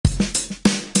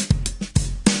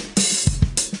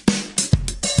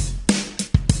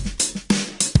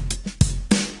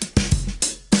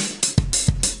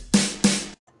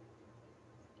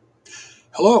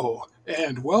Hello,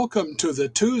 and welcome to the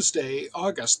Tuesday,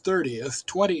 August 30th,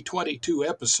 2022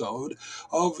 episode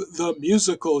of The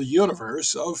Musical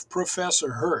Universe of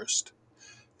Professor Hurst.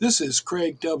 This is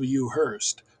Craig W.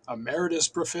 Hurst, Emeritus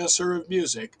Professor of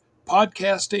Music,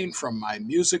 podcasting from my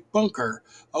music bunker,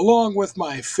 along with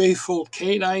my faithful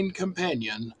canine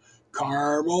companion,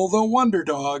 Carmel the Wonder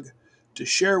Dog, to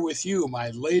share with you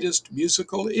my latest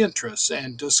musical interests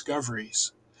and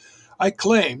discoveries. I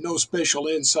claim no special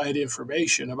inside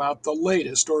information about the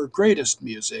latest or greatest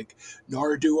music,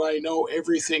 nor do I know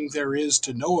everything there is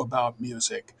to know about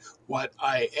music. What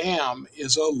I am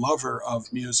is a lover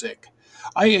of music.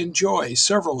 I enjoy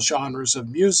several genres of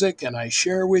music, and I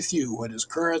share with you what has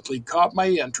currently caught my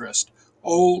interest: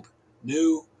 old,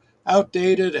 new,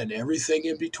 outdated, and everything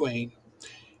in between.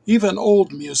 Even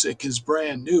old music is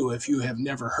brand new if you have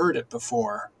never heard it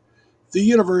before. The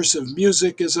universe of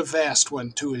music is a vast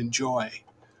one to enjoy.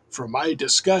 From my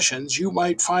discussions, you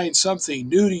might find something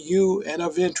new to you and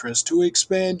of interest to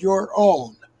expand your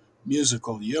own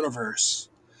musical universe.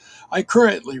 I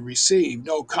currently receive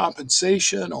no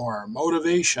compensation or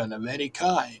motivation of any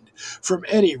kind from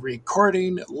any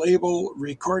recording label,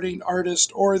 recording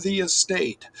artist, or the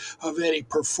estate of any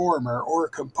performer or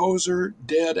composer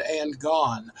dead and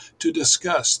gone to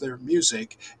discuss their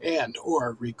music and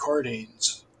or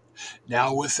recordings.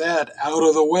 Now, with that out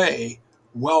of the way,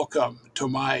 welcome to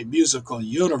my musical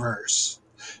universe.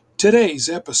 Today's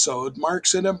episode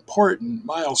marks an important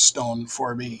milestone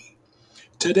for me.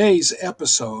 Today's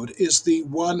episode is the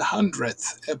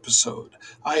 100th episode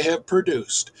I have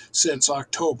produced since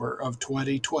October of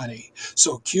 2020.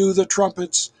 So cue the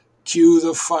trumpets, cue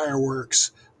the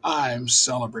fireworks. I'm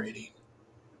celebrating.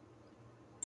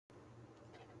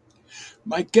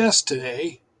 My guest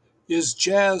today is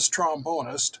jazz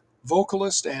trombonist,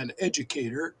 vocalist, and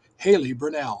educator Hailey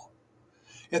Brinnel.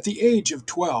 At the age of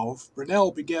 12,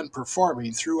 Brinnel began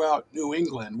performing throughout New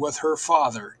England with her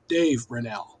father, Dave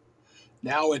Brinnel.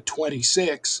 Now at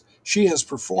 26, she has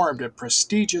performed at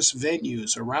prestigious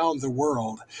venues around the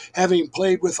world, having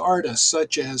played with artists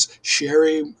such as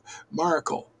Sherry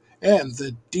Markle and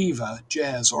the Diva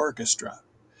Jazz Orchestra,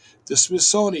 the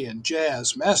Smithsonian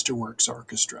Jazz Masterworks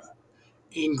Orchestra,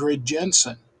 Ingrid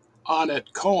Jensen,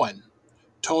 Annette Cohen,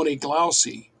 Tony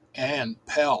Glaucy, and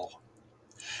Pell.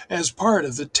 As part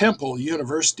of the Temple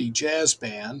University Jazz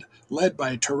Band, led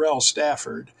by Terrell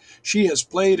Stafford, she has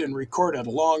played and recorded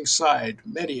alongside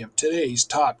many of today's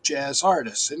top jazz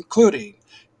artists, including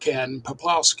Ken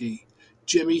Peplowski,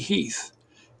 Jimmy Heath,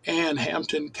 Ann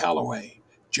Hampton Calloway,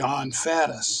 John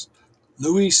Faddis,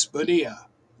 Luis Bonilla,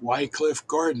 Wycliffe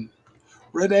Gordon,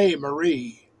 Renee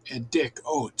Marie, and Dick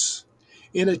Oates.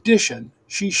 In addition,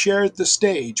 she shared the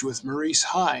stage with Maurice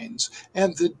Hines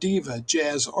and the Diva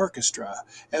Jazz Orchestra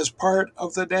as part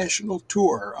of the national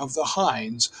tour of the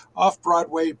Hines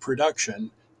off-Broadway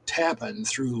production Tappin'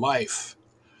 Through Life.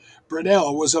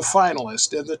 Brinnel was a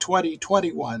finalist in the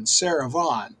 2021 Sarah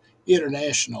Vaughan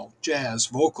International Jazz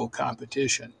Vocal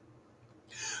Competition.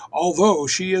 Although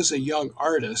she is a young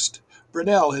artist,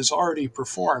 Brinnel has already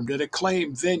performed at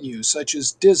acclaimed venues such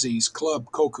as Dizzy's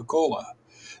Club Coca-Cola,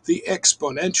 the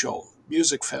Exponential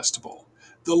Music Festival,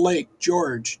 the Lake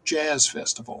George Jazz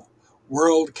Festival,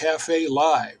 World Cafe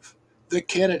Live, the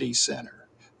Kennedy Center,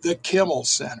 the Kimmel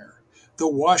Center, the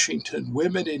Washington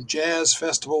Women in Jazz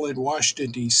Festival in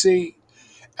Washington, D.C.,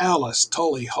 Alice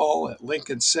Tully Hall at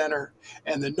Lincoln Center,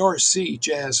 and the North Sea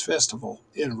Jazz Festival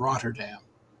in Rotterdam.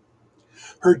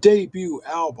 Her debut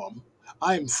album,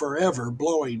 I'm Forever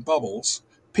Blowing Bubbles,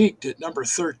 peaked at number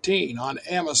 13 on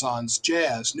Amazon's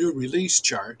Jazz New Release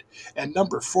Chart and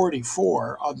number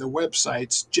 44 on the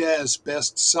website's Jazz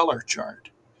Bestseller Chart.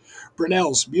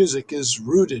 Brinnel's music is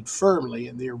rooted firmly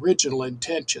in the original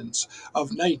intentions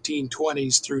of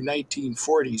 1920s through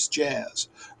 1940s jazz,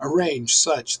 arranged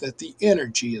such that the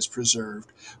energy is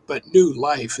preserved, but new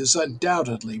life is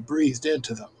undoubtedly breathed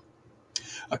into them.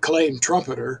 Acclaimed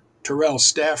trumpeter Terrell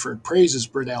Stafford praises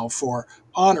Brinnel for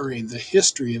honoring the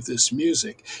history of this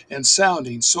music and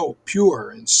sounding so pure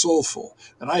and soulful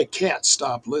that I can't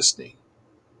stop listening.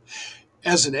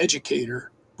 As an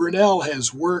educator, Brinnel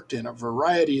has worked in a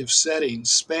variety of settings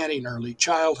spanning early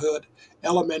childhood,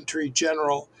 elementary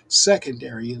general,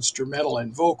 secondary instrumental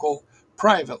and vocal,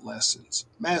 private lessons,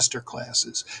 master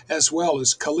classes, as well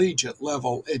as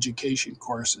collegiate-level education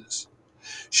courses.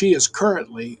 She is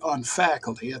currently on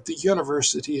faculty at the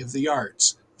University of the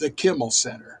Arts, the Kimmel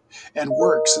Center, and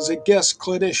works as a guest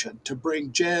clinician to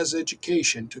bring jazz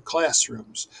education to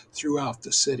classrooms throughout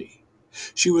the city.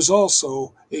 She was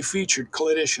also a featured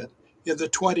clinician in the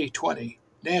 2020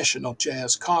 National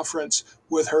Jazz Conference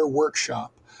with her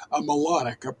workshop, A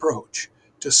Melodic Approach,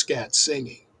 to scat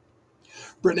singing.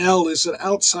 Brinnel is an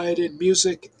outside-in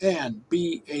music and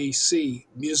BAC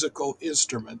musical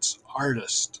instruments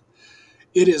artist.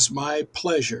 It is my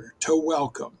pleasure to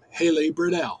welcome Hailey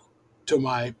Brinnel to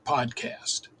my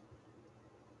podcast.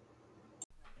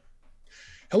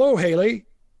 Hello, Hailey.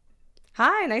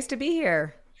 Hi, nice to be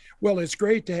here. Well, it's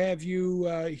great to have you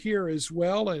here as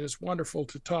well, and it's wonderful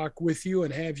to talk with you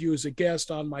and have you as a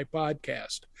guest on my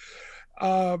podcast.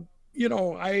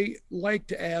 I like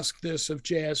to ask this of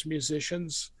jazz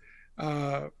musicians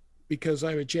because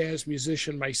I'm a jazz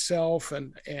musician myself,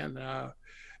 and I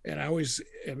always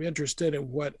am interested in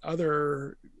what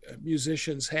other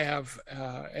musicians have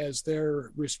as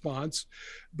their response.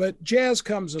 But jazz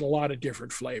comes in a lot of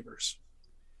different flavors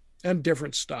and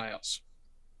different styles.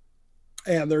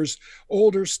 And there's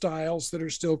older styles that are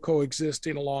still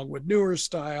coexisting along with newer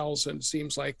styles, and it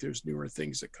seems like there's newer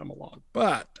things that come along.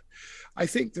 But I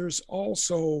think there's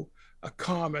also a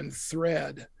common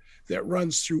thread that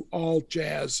runs through all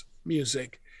jazz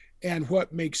music and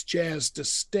what makes jazz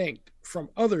distinct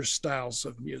from other styles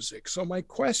of music. So my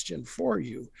question for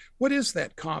you, what is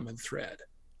that common thread?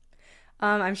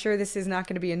 I'm sure this is not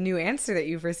going to be a new answer that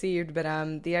you've received, but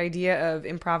the idea of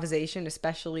improvisation,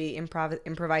 especially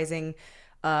improvising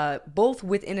both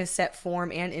within a set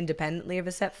form and independently of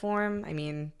a set form. I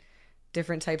mean,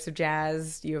 different types of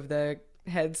jazz. You have the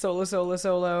head solo, solo,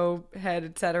 solo, head,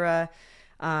 etc.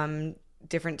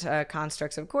 Different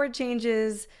constructs of chord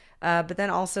changes. But then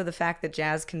also the fact that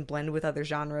jazz can blend with other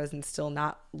genres and still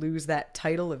not lose that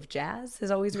title of jazz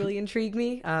has always really intrigued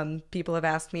me. People have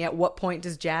asked me, at what point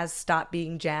does jazz stop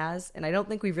being jazz? And I don't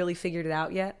think we've really figured it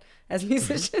out yet as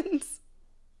musicians.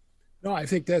 No, I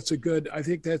think that's a good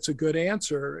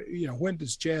answer. When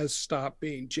does jazz stop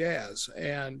being jazz?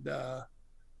 And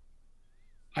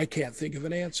I can't think of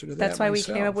an answer to that. That's why myself.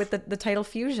 We came up with the title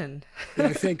fusion.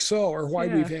 I think so, or why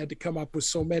we've had to come up with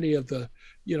so many of the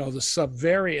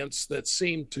subvariants that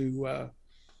seem to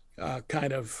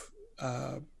kind of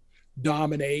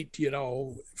dominate,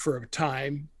 for a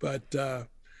time. But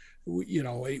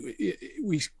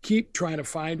we keep trying to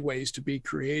find ways to be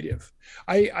creative.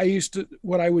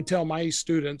 What I would tell my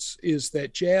students is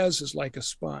that jazz is like a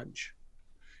sponge.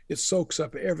 It soaks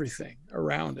up everything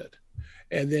around it.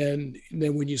 And then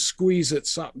when you squeeze it,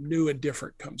 something new and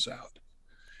different comes out.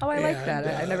 Oh, I like that.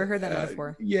 I've never heard that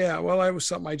before. Yeah, well, that was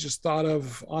something I just thought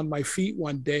of on my feet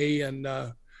one day, and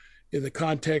in the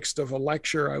context of a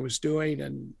lecture I was doing,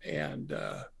 and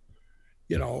a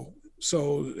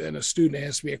student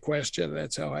asked me a question, and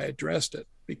that's how I addressed it,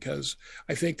 because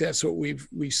I think that's what we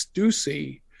do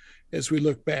see as we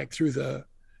look back through the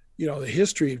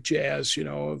history of jazz,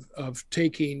 of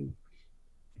taking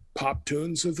pop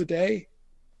tunes of the day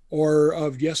or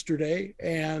of yesterday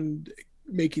and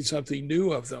making something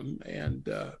new of them. And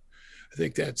I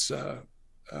think that's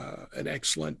an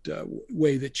excellent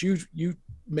way that you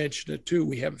mentioned it too.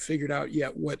 We haven't figured out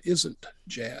yet what isn't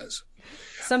jazz.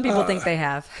 Some people think they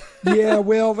have. Yeah,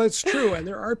 well, that's true. And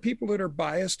there are people that are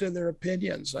biased in their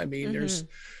opinions. I mean, there's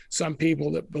some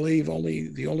people that believe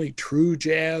the only true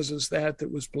jazz is that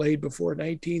was played before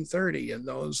 1930, and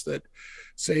those that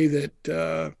say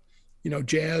that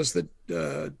jazz that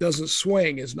doesn't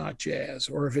swing is not jazz,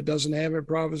 or if it doesn't have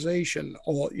improvisation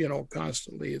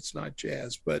constantly, it's not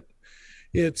jazz. But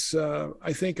it's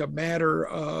I think a matter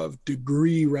of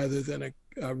degree rather than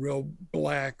a real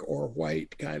black or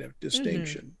white kind of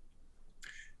distinction.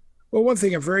 Well, one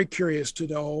thing I'm very curious to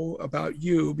know about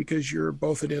you, because you're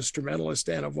both an instrumentalist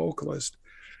and a vocalist,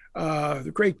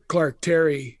 the great Clark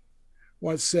Terry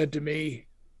once said to me,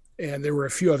 and there were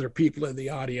a few other people in the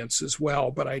audience as well,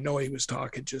 but I know he was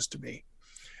talking just to me.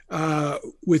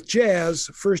 With jazz,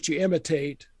 first you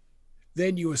imitate,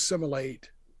 then you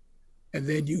assimilate, and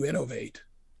then you innovate.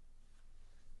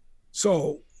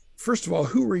 So, first of all,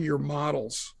 who were your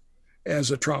models as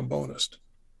a trombonist?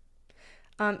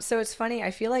 So it's funny.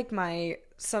 I feel like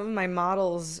some of my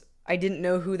models, I didn't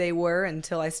know who they were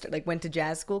until I went to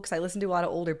jazz school, because I listened to a lot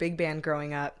of older big band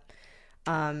growing up.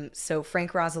 So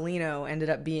Frank Rosolino ended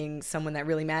up being someone that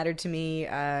really mattered to me.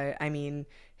 I mean,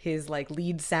 his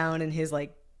lead sound and his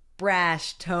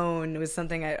brash tone was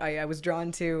something I was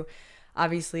drawn to.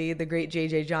 Obviously, the great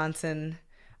J.J. Johnson.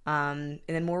 And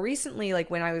then more recently,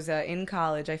 when I was in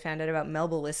college, I found out about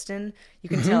Melba Liston. You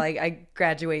can tell I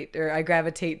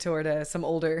gravitate toward some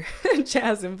older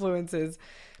jazz influences.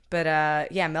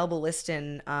 But Melba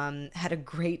Liston had a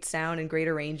great sound and great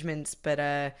arrangements,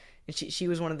 but she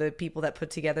was one of the people that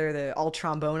put together the all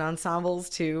trombone ensembles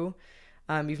too.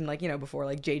 Even before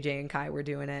JJ and Kai were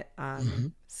doing it.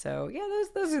 So yeah,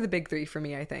 those are the big three for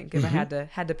me, I think, if I had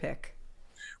to pick.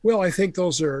 Well, I think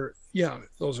those are yeah,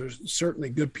 those are certainly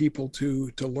good people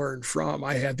to learn from.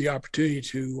 I had the opportunity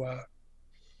to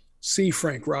see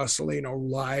Frank Rossellino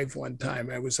live one time.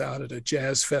 I was out at a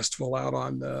jazz festival out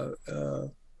on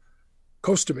the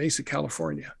Costa Mesa,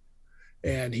 California,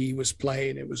 and he was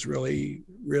playing. It was really,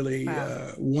 really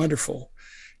Wow. wonderful.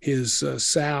 His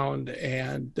sound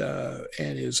and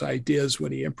his ideas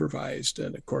when he improvised,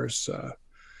 and of course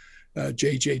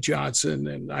J.J. Johnson.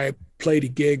 And I played a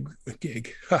gig.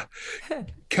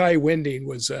 Kai Winding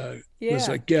was a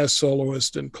Yeah. guest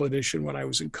soloist and clinician when I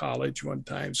was in college one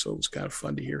time, so it was kind of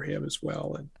fun to hear him as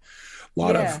well. And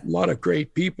Yeah. a lot of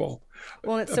great people.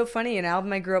 Well, and it's so funny. An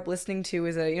album I grew up listening to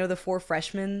is the Four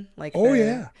Freshmen, like Oh the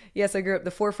yeah, yes, I grew up the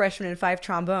Four Freshmen and Five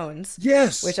Trombones, which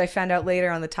yes, I found out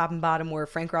later on the top and bottom were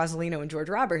Frank Rossellino and George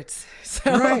Roberts.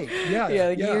 So right, yeah, yeah,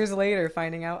 like yeah. years later,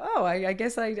 finding out, oh, I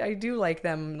guess I do like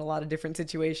them in a lot of different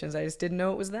situations. I just didn't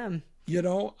know it was them. You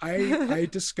know, I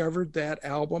discovered that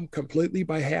album completely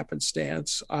by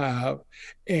happenstance,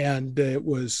 and it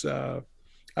was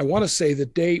I want to say the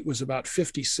date was about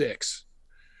 56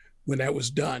 when that was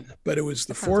done, but it was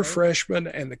the That sounds Four right. Freshmen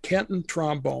and the Kenton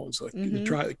trombones, like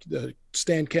Mm-hmm. the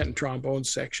Stan Kenton trombone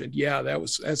section. Yeah,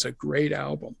 that's a great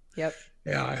album. Yep.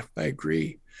 Yeah, I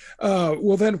agree.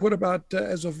 Well, then what about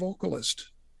as a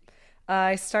vocalist?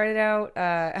 I started out.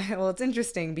 Well, it's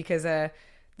interesting because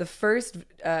the first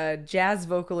jazz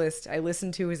vocalist I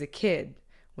listened to as a kid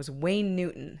was Wayne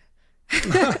Newton.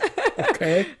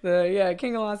 Okay. The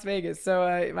King of Las Vegas.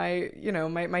 So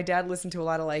my dad listened to a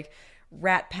lot of like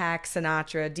Rat Pack,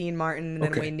 Sinatra, Dean Martin, and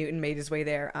then Okay. Wayne Newton made his way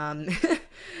there.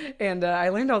 And I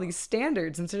learned all these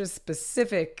standards in such a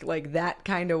specific, like that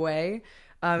kind of way.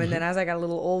 And then Mhm. as I got a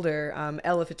little older,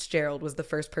 Ella Fitzgerald was the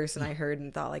first person I heard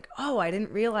and thought like, oh, I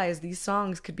didn't realize these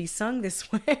songs could be sung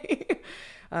this way.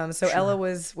 So Ella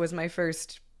Sure. was my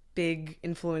first big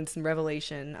influence and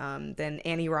revelation. Then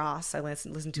Annie Ross. I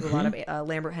listened to a lot Hmm. of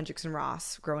Lambert Hendrickson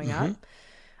Ross growing Hmm. up.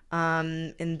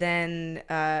 And then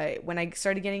when I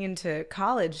started getting into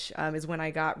college is when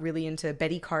I got really into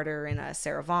Betty Carter and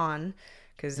Sarah Vaughan,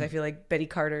 because I feel like Betty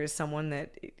Carter is someone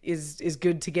that is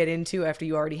good to get into after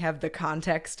you already have the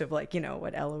context of like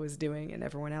what Ella was doing and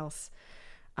everyone else.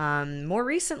 More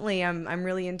recently, I'm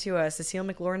really into Cecile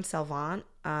McLaurin Salvant.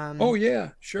 Oh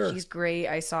yeah, sure. She's great.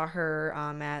 I saw her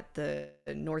at the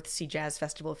North Sea Jazz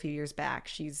Festival a few years back.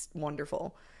 She's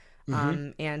wonderful. Hmm.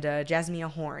 And Jasmine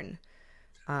Horn,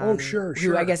 Oh sure,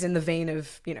 who I sure. guess in the vein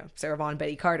of Sarah Vaughan,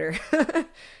 Betty Carter.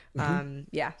 Hmm.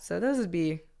 Yeah, so those would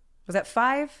be. Was that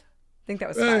five? I think that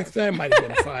was five, That might have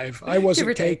been five. give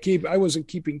or take. I wasn't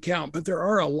keeping count, but there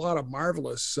are a lot of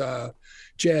marvelous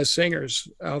jazz singers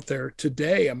out there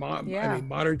today. I Yeah. mean,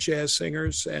 modern jazz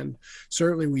singers, and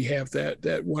certainly we have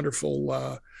that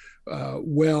wonderful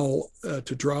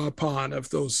to draw upon of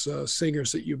those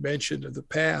singers that you mentioned in the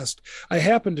past. I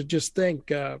happen to just think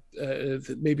that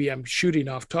maybe I'm shooting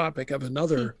off topic of Hmm.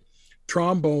 another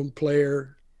trombone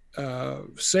player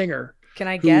singer Can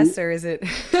I who guess, or is it?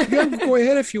 yeah, go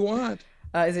ahead if you want.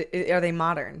 Is it? Are they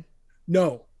modern?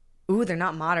 No. Ooh, they're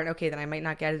not modern. Okay, then I might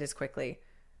not get it as quickly.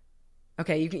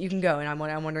 Okay, you can go, and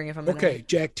I'm wondering if I'm gonna. Okay,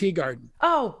 Jack Teagarden.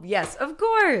 Oh yes, of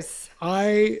course.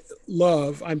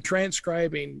 I'm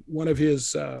transcribing one of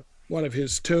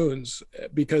his tunes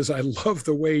because I love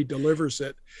the way he delivers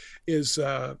it. Is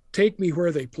 "Take Me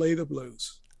Where They Play the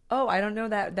Blues." Oh, I don't know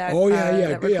Oh yeah,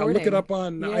 yeah, that yeah. Look it recording. up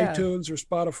on Yeah, iTunes or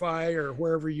Spotify or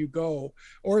wherever you go,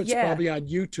 or it's yeah. probably on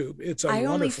YouTube. It's a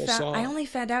wonderful I song. only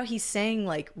found out he sang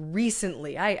like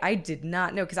recently. I did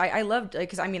not know because I loved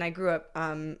because I mean I grew up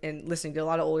and listening to a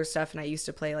lot of older stuff and I used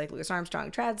to play like Louis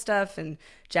Armstrong trad stuff and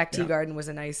Jack Yeah. Teagarden was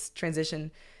a nice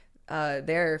transition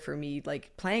there for me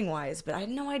like playing wise, but I had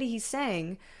no idea he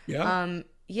sang. Yeah.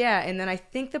 Yeah, and then I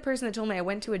think the person that told me I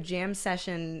went to a jam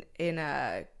session in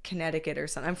Connecticut or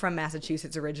something. I'm from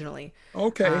Massachusetts originally.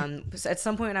 Okay. So at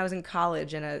some point when I was in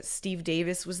college, and Steve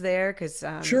Davis was there because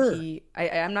Sure.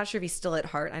 I'm not sure if he's still at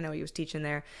Hart. I know he was teaching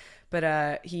there,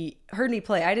 but he heard me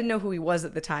play. I didn't know who he was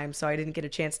at the time, so I didn't get a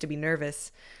chance to be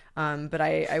nervous. But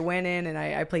I went in and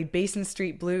I played Basin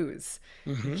Street Blues.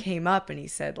 He Hmm. came up and he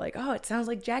said like, "Oh, it sounds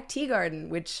like Jack Teagarden,"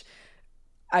 which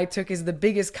I took as the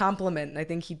biggest compliment. And I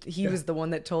think he Yeah. was the one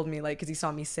that told me like because he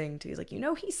saw me sing too. He's like,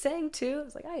 he sang too. I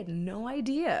was like, I had no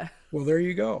idea. Well, there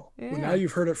you go. Well, now Yeah.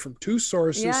 you've heard it from two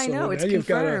sources, Yeah, I so know. now It's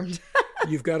confirmed.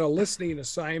 you've got a listening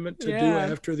assignment to do Yeah.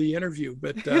 after the interview.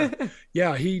 But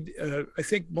yeah, I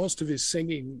think most of his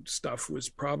singing stuff was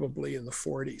probably in the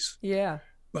 40s. Yeah.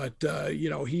 But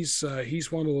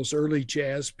he's one of those early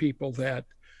jazz people that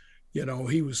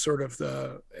he was sort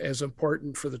of as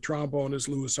important for the trombone as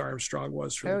Louis Armstrong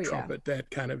was for Oh the yeah. trumpet, that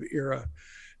kind of era.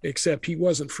 except he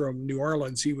wasn't from New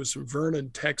Orleans. He was from Vernon,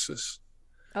 Texas.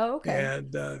 Oh, okay.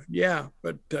 And yeah,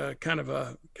 but kind of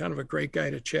a great guy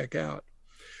to check out.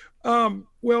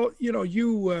 Well,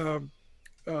 you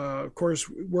of course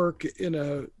work in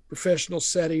a professional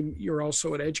setting. You're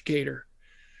also an educator.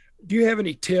 Do you have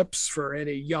any tips for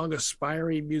any young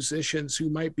aspiring musicians who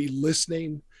might be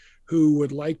listening, who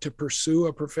would like to pursue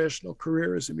a professional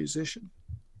career as a musician?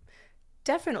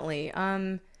 Definitely.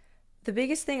 The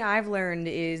biggest thing I've learned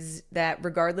is that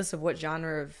regardless of what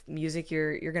genre of music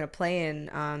you're gonna play in,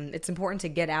 it's important to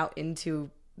get out into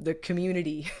the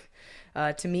community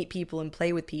to meet people and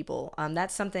play with people.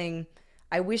 That's something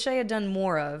I wish I had done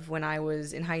more of when I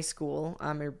was in high school,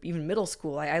 or even middle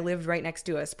school. I lived right next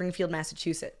to Springfield,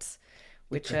 Massachusetts,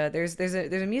 which Okay. there's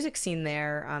a music scene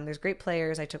there. There's great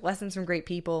players. I took lessons from great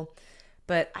people,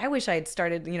 but I wish I had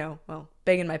started, well,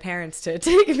 begging my parents to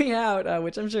take me out,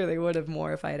 which I'm sure they would have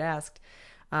more if I had asked,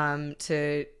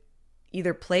 to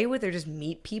either play with or just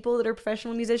meet people that are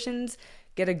professional musicians,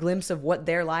 get a glimpse of what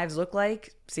their lives look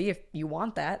like, see if you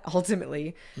want that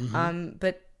ultimately. Mm-hmm.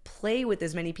 But play with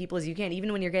as many people as you can,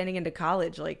 even when you're getting into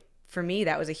college. Like for me,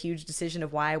 that was a huge decision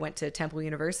of why I went to Temple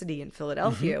University in Mm-hmm.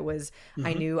 Philadelphia. Was I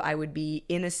Mm-hmm. knew I would be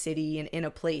in a city and in a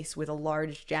place with a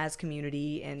large jazz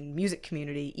community and music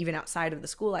community, even outside of the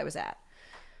school I was at.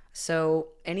 So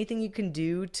anything you can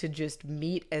do to just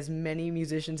meet as many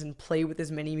musicians and play with as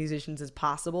many musicians as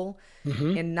possible,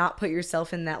 Mm-hmm. and not put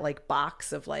yourself in that like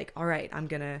box of like, all right, I'm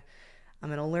gonna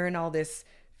learn all this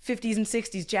 50s and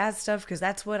 60s jazz stuff because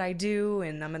that's what I do,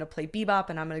 and I'm gonna play bebop,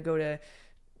 and I'm gonna go to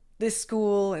this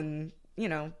school and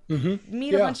Mm-hmm.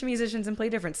 meet a Yeah. bunch of musicians and play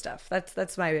different stuff.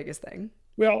 That's my biggest thing.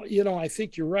 Well, I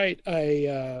think you're right.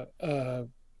 I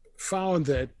found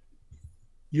that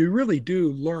you really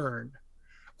do learn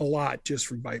a lot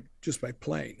just by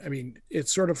playing. I mean,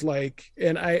 it's sort of like,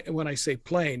 and when I say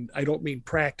playing, I don't mean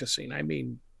practicing. I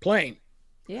mean playing,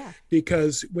 Yeah,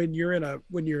 because when you're in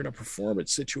a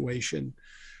performance situation,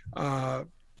 uh,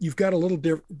 you've got a little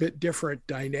bit different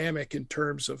dynamic in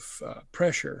terms of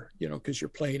pressure, because you're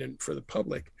playing for the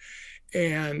public,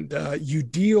 and you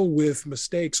deal with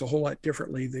mistakes a whole lot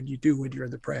differently than you do when you're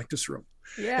in the practice room,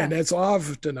 and yeah, that's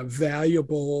often a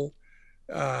valuable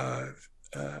uh,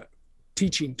 uh,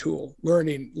 teaching tool,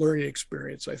 learning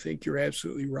experience. I think you're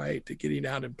absolutely right to getting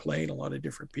out and playing a lot of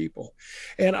different people.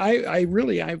 And I've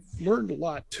learned a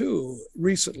lot too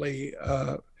recently.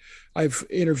 I've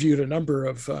interviewed a number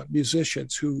of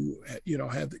musicians who,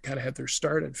 had their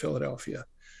start in Philadelphia,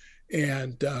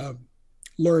 and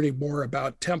learning more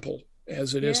about Temple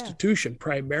as an yeah. institution,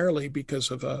 primarily because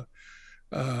of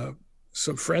uh,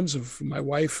 some friends of my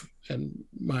wife and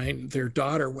mine. Their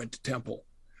daughter went to Temple,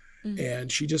 Mm.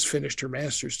 and she just finished her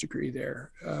master's degree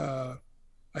there.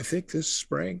 I think this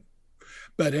spring.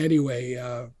 But anyway,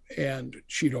 and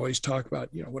she'd always talk about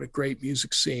what a great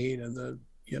music scene, and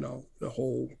the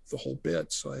whole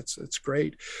bit. So it's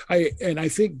great. I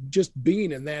think just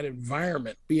being in that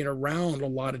environment, being around a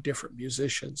lot of different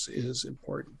musicians is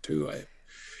important too.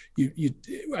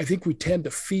 I think we tend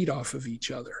to feed off of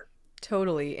each other.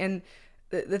 Totally. And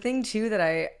the thing too that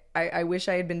I wish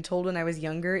I had been told when I was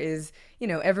younger is,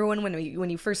 everyone when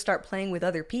you first start playing with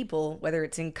other people, whether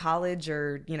it's in college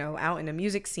or, out in a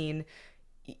music scene,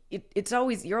 you're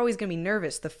always going to be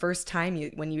nervous the first time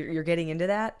when you're getting into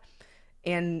that.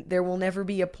 And there will never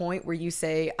be a point where you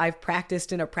say, I've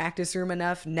practiced in a practice room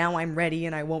enough, now I'm ready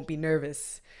and I won't be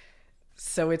nervous.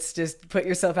 So it's just put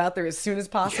yourself out there as soon as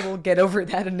possible, get over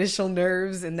that initial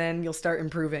nerves, and then you'll start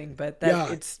improving. But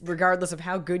Yeah, it's regardless of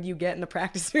how good you get in the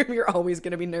practice room, you're always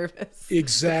going to be nervous the first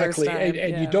exactly. time. And you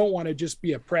Yeah. don't want to just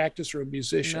be a practice room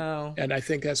musician. No. And I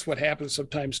think that's what happens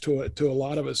sometimes to a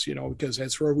lot of us, because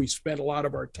that's where we spend a lot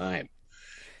of our time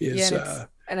Yeah, is,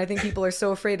 and I think people are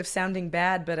so afraid of sounding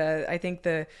bad, but I think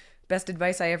the best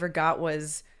advice I ever got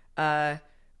was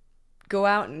go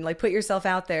out and like put yourself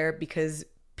out there because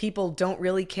people don't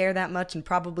really care that much and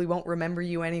probably won't remember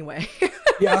you anyway.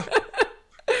 yeah,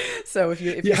 So if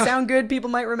you yeah. sound good, people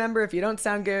might remember. If you don't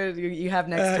sound good, you have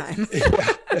next time.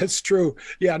 Yeah, that's true.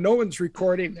 Yeah, no one's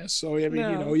recording this, so I mean,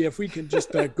 No. if we can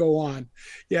just go on.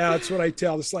 Yeah, that's what I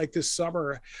tell. It's like this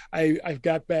summer, I've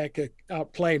got back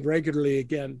out playing regularly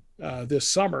again this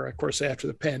summer, of course, after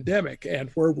the pandemic, and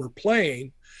where we're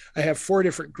playing, I have 4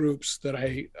 different groups that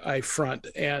I front,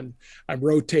 and I'm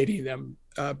rotating them,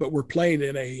 but we're playing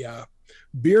in a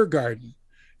beer garden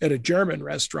at a German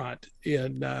restaurant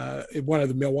in one of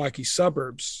the Milwaukee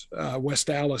suburbs, West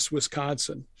Allis,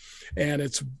 Wisconsin. And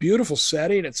it's a beautiful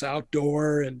setting. It's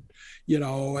outdoor, and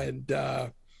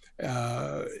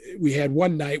Uh, we had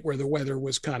one night where the weather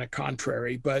was kind of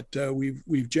contrary, but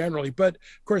we've generally, but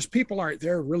of course, people aren't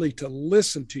there really to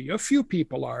listen to you. A few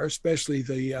people are, especially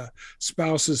the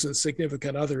spouses and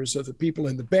significant others of the people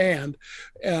in the band,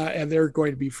 and they're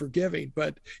going to be forgiving.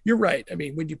 But you're right. I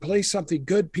mean, when you play something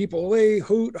good, people, they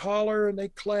hoot, holler, and they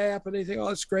clap, and they think, oh,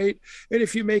 that's great. And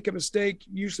if you make a mistake,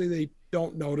 usually they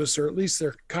don't notice, or at least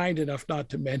they're kind enough not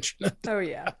to mention it. Oh,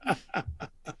 yeah.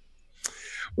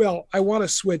 Well, I want to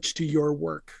switch to your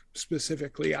work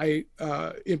specifically.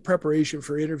 In preparation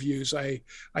for interviews, I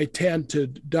tend to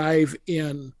dive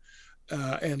in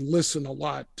and listen a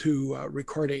lot to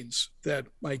recordings that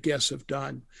my guests have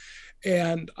done.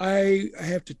 And I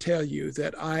have to tell you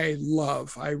that I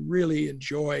really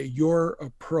enjoy your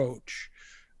approach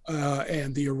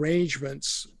and the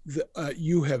arrangements that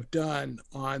you have done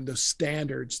on the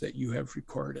standards that you have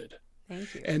recorded.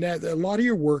 Thank you. And that, a lot of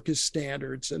your work is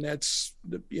standards, and that's,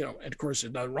 you know, and of course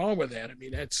there's nothing wrong with that. I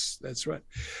mean, that's what,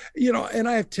 you know, and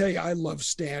I have to tell you, I love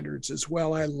standards as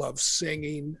well. I love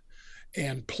singing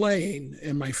and playing.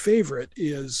 And my favorite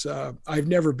is I've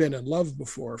Never Been in Love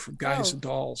Before from Guys and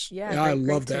Dolls. Yeah, I great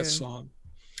love that tune. song.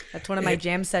 That's one of my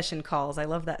jam session calls. I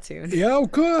love that tune. Yeah, oh,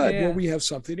 good. Yeah. Well, we have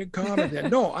something in common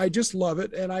then. No, I just love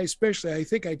it. And I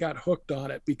think I got hooked on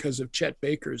it because of Chet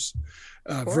Baker's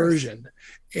version.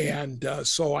 And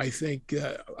so I think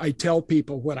I tell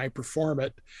people when I perform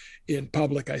it in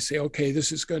public, I say, okay,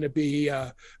 this is going to be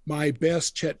my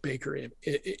best Chet Baker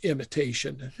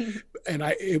imitation. And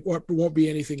it won't be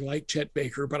anything like Chet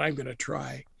Baker, but I'm going to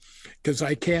try, because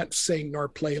I can't sing nor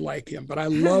play like him. But I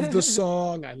love the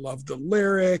song. I love the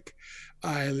lyric.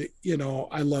 I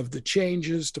love the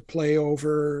changes to play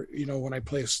over, you know, when I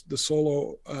play the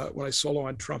solo, when I solo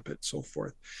on trumpet, so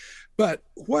forth. But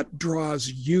what draws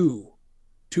you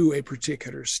to a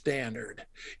particular standard?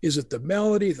 Is it the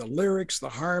melody, the lyrics, the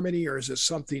harmony, or is it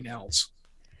something else?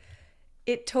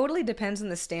 It totally depends on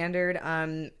the standard.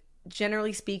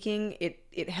 Generally speaking,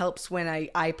 it helps when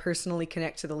I personally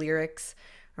connect to the lyrics.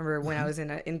 I remember when I was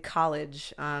in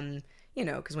college, you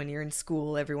know, because when you're in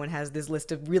school, everyone has this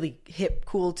list of really hip,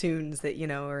 cool tunes that, you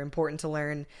know, are important to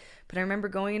learn. But I remember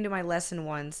going into my lesson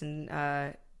once, and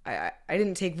I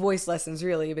didn't take voice lessons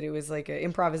really, but it was like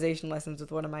improvisation lessons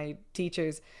with one of my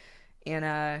teachers. And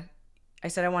I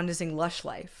said I wanted to sing Lush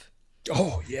Life.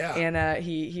 Oh, yeah. And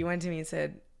he went to me and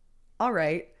said, all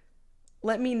right,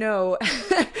 let me know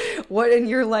what in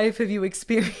your life have you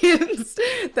experienced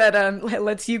that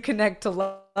lets you connect to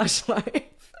Lush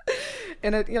Life.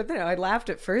 And I laughed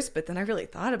at first, but then I really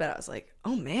thought about it. I was like,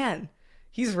 oh man,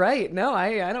 he's right. No,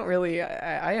 I don't really,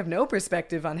 I have no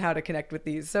perspective on how to connect with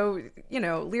these. So, you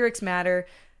know, lyrics matter.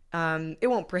 It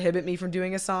won't prohibit me from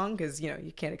doing a song because, you know,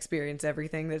 you can't experience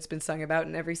everything that's been sung about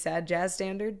in every sad jazz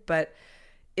standard. But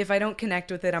if I don't I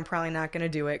I'm probably not going to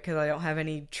do it because I don't have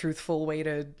any truthful way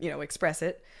to, you know, express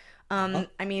it.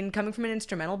 I mean, coming from an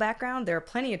instrumental background, there are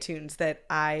plenty of tunes that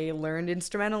I learned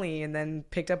instrumentally and then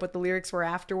picked up what the lyrics were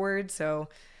afterwards. So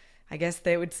I guess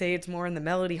they would say it's more on the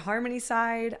melody harmony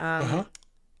side.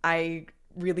 I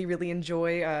really, really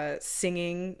enjoy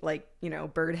singing, like, you know,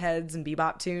 bird heads and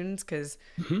bebop tunes because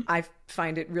I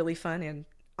find it really fun and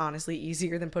honestly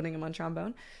easier than putting them on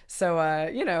trombone. So,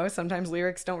 you know, sometimes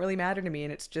lyrics don't really matter to me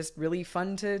and it's just really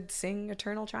fun to sing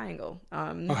Eternal Triangle.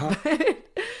 But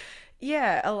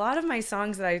yeah, a lot of my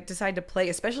songs that I decide to play,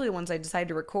 especially the ones I decide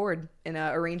to record and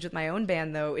arrange with my own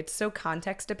band, though, it's so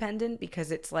context dependent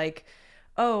because it's like,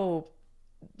 oh,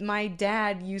 my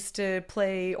dad used to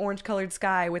play Orange Colored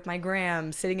Sky with my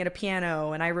gram sitting at a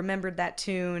piano and I remembered that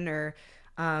tune. Or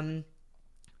I'm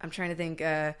trying to think,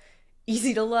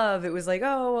 Easy to Love. It was like,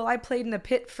 oh, well, I played in a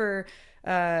pit for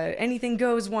Anything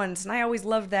Goes once and I always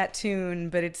loved that tune.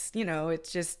 But it's, you know,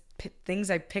 it's just things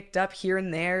I picked up here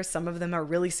and there. Some of them are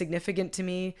really significant to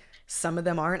me. Some of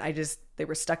them aren't. They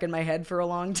were stuck in my head for a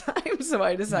long time. So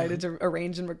I decided to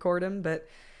arrange and record them. But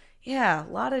yeah, a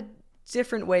lot of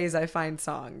different ways I find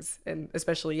songs. And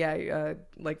especially,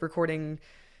 like recorded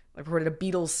a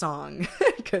Beatles song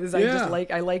because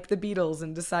I like the Beatles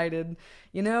and decided,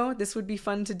 you know, this would be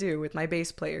fun to do with my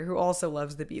bass player who also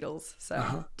loves the Beatles.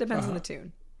 So depends on the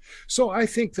tune. So I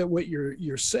think that what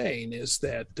you're saying is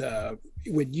that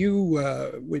when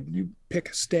you pick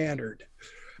a standard,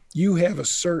 you have a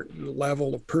certain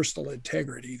level of personal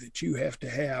integrity that you have to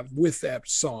have with that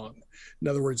song. In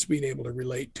other words, being able to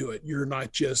relate to it. You're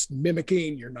not just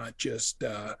mimicking. You're not just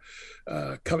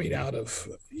coming out of,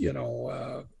 you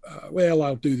know, well,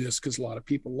 I'll do this because a lot of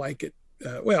people like it.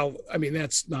 Well, I mean,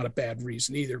 that's not a bad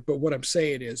reason either. But what I'm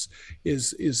saying is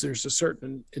there's a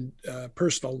certain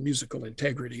personal musical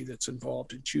integrity that's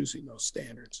involved in choosing those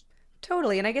standards.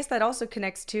 Totally. And I guess that also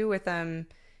connects too with,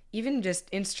 even just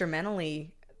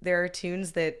instrumentally, there are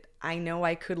tunes that I know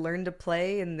I could learn to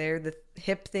play, and they're the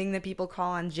hip thing that people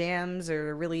call on jams,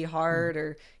 or really hard,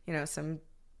 or some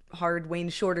hard Wayne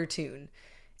Shorter tune.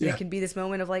 And it Yeah, can be this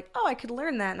moment of like, oh, I could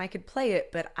learn that and I could play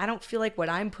it, but I don't feel like what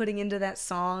I'm putting into that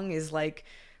song is like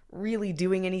really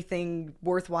doing anything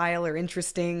worthwhile or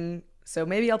interesting. So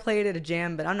maybe I'll play it at a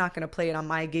jam, but I'm not going to play it on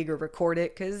my gig or record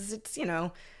it because it's,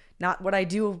 not what I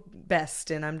do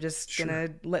best. And I'm just going sure,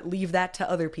 to leave that to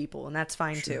other people. And that's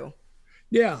fine sure. too.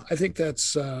 Yeah, I think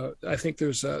that's. I think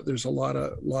there's a lot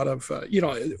of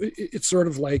it's sort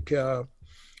of like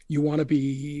you want to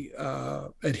be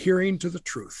adhering to the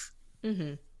truth.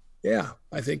 Hmm. Yeah,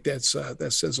 I think that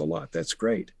says a lot. That's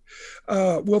great.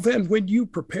 Well, then, when you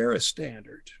prepare a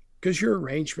standard, because your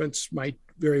arrangements might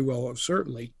very well have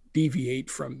certainly deviate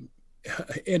from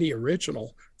any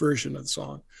original version of the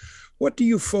song, what do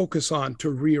you focus on to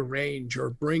rearrange or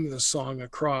bring the song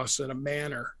across in a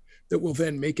manner that will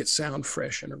then make it sound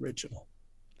fresh and original?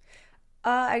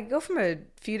 I go from a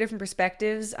few different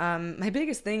perspectives. My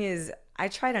biggest thing is I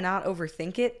try to not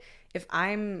overthink it. If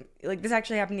I'm like, this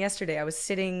actually happened yesterday. I was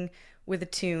sitting with a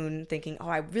tune thinking, oh,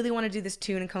 I really want to do this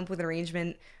tune and come up with an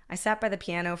arrangement. I sat by the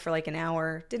piano for like an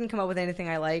hour, didn't come up with anything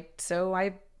I liked, so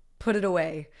I put it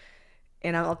away.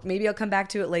 And maybe I'll come back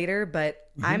to it later, but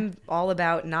Mm-hmm, I'm all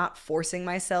about not forcing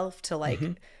myself to like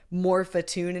mm-hmm, morph a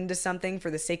tune into something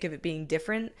for the sake of it being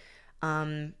different.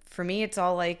 For me, it's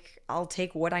all like I'll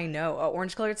take what I know. Oh,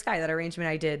 Orange Colored Sky, that arrangement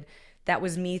I did, that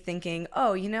was me thinking,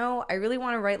 oh, I really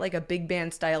want to write like a big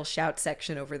band style shout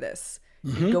section over this,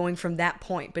 and mm-hmm, going from that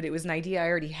point. But it was an idea I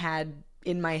already had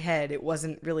in my head. It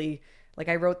wasn't really like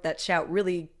I wrote that shout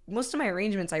really. Most of my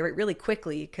arrangements I write really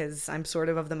quickly because I'm sort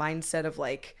of the mindset of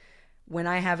like, when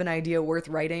I have an idea worth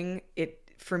writing, it,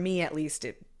 for me at least,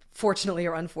 it, fortunately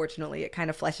or unfortunately, it kind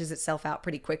of fleshes itself out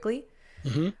pretty quickly.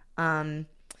 mm-hmm. Um,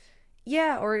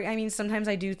 yeah, or I mean, sometimes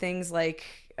I do things like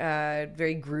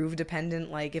very groove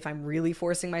dependent. Like if I'm really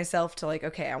forcing myself to like,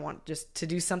 okay, I want just to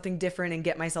do something different and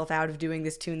get myself out of doing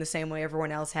this tune the same way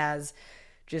everyone else has,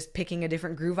 just picking a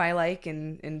different groove I like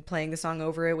and playing the song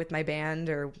over it with my band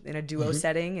or in a duo Mm-hmm.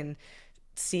 setting and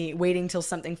waiting till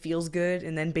something feels good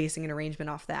and then basing an arrangement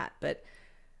off that. But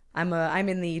I'm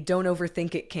in the don't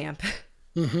overthink it camp.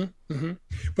 Mm-hmm. Mm-hmm.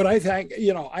 But I think,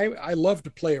 I love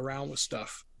to play around with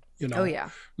stuff. Oh yeah.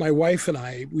 My wife and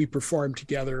I, we performed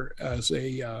together as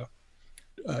a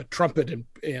trumpet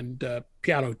and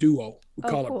piano duo. We Oh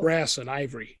call it cool. Brass and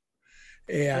Ivory.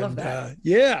 I love And that.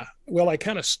 yeah, well, I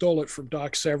kind of stole it from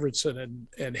Doc Severinsen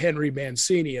and Henry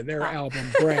Mancini and their Ah.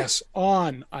 album Brass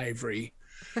on Ivory.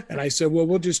 And I said, well,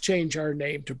 we'll just change our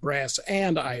name to Brass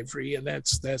and Ivory, and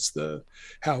that's the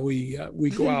how we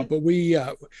go out. But we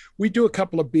do a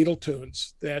couple of Beatle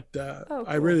tunes that Oh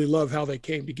I cool. really love how they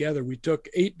came together. We took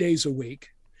 8 days a week,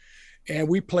 and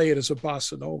we play it as a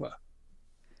bossa nova.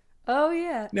 Oh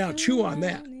yeah. Now chew on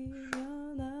that,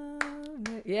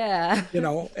 Yeah.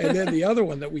 And then the other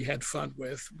one that we had fun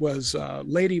with was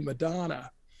Lady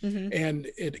Madonna, Hmm. and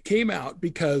it came out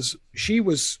because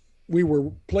we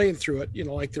were playing through it,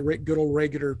 like the good old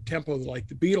regular tempo, like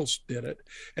the Beatles did it.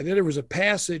 And then there was a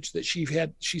passage that she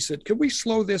said, can we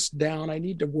slow this down? I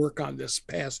need to work on this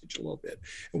passage a little bit.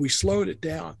 And we slowed it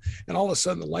down. And all of a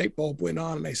sudden the light bulb went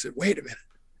on and I said, wait a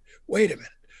minute.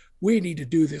 We need to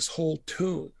do this whole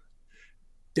tune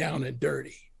down and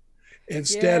dirty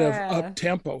instead of Yeah. up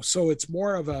tempo. So it's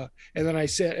more of and then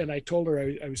I told her,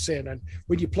 I was saying,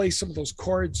 when you play some of those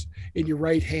chords in your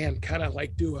right hand, kind of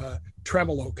like do a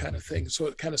tremolo kind of thing. So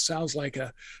it kind of sounds like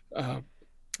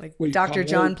Like what do you call Dr. it?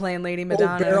 John playing Lady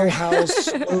Old Madonna. barrel house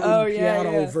saloon Oh yeah,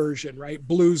 piano yeah. version, right?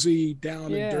 Bluesy,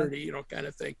 down and Yeah. dirty, kind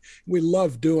of thing. We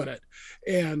love doing it.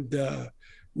 And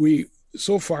we,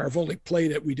 so far, have only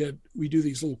played it. We do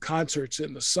these little concerts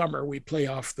in the summer. We play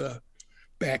off the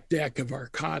back deck of our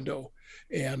condo,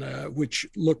 and which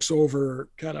looks over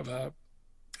kind of a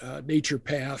nature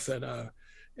path and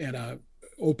a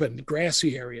open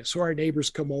grassy area. So our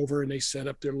neighbors come over and they set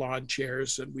up their lawn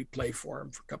chairs and we play for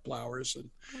them for a couple hours, and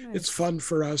Oh, it's nice. fun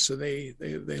for us, and they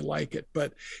like it.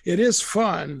 But it is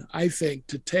fun, I think,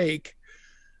 to take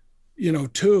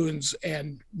tunes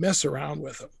and mess around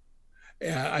with them.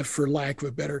 For lack of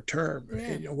a better term,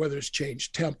 Yeah. whether it's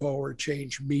change tempo or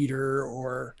change meter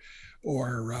or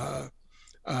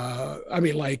I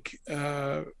mean, like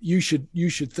you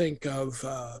should think of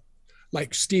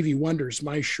like Stevie Wonder's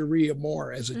 "My Cherie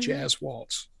Amour" as a Hmm. jazz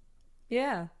waltz.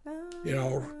 Yeah.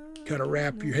 Kind of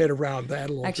wrap your head around that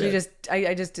a little Actually, bit.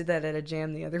 I just did that at a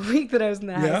jam the other week that I was in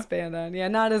the Yeah, house band on. Yeah,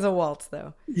 not as a waltz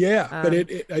though. yeah, but Um,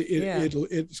 yeah,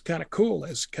 it's kind of cool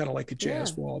as kind of like a yeah.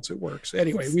 jazz waltz. It works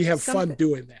anyway. We have fun Something.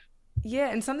 doing that.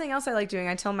 Yeah, and something else I like doing,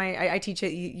 I teach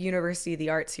at University of the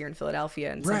Arts here in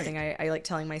Philadelphia, and Right. something I like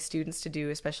telling my students to do,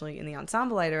 especially in the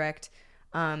ensemble I direct,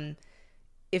 um,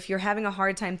 if you're having a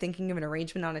hard time thinking of an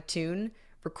arrangement on a tune,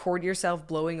 record yourself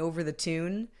blowing over the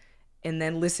tune and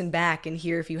then listen back and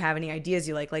hear if you have any ideas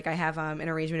you like. Like I have an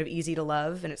arrangement of Easy to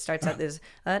Love, and it starts out this.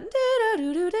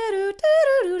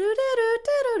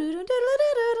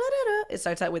 It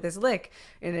starts out with this lick,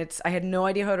 and I had no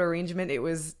idea how to arrangement. It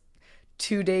was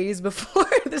 2 days before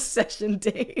the session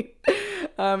date.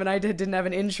 And I didn't have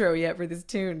an intro yet for this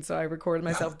tune, so I recorded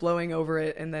myself blowing over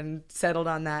it and then settled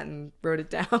on that and wrote it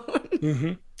down.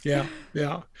 Mm-hmm. Yeah,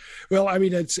 yeah. Well, I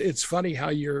mean, it's funny how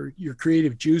your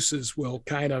creative juices will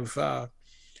kind of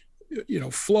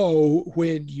flow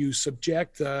when you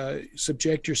subject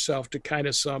yourself to kind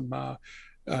of some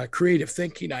creative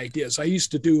thinking ideas. I used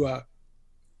to do a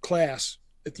class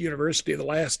at the university the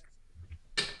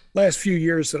last few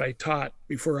years that I taught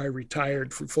before I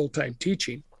retired from full-time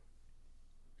teaching.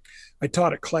 I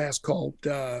taught a class called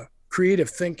creative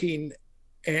thinking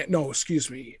and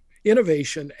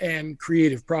innovation and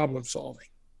creative problem solving.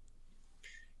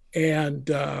 And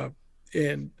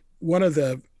one of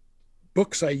the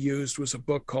books I used was a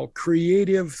book called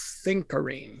Creative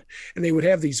Thinkering, and they would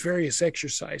have these various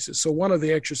exercises. So one of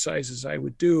the exercises I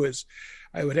would do is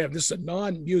this is a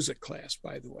non-music class,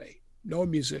 by the way, no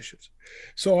musicians.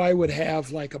 So I would have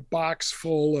like a box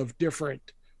full of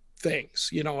different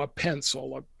things, a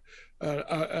pencil,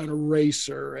 an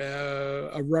eraser,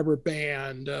 a rubber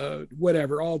band,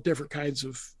 whatever, all different kinds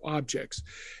of objects.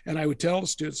 And I would tell the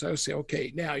students, I would say,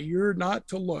 okay, now you're not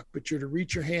to look, but you're to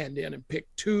reach your hand in and pick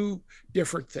two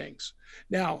different things.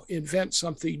 Now invent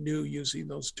something new using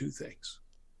those two things.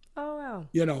 Oh,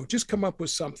 wow. Just come up with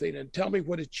something and tell me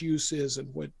what its use is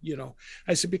and what,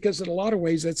 I said, because in a lot of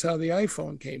ways, that's how the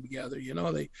iPhone came together.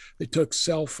 They took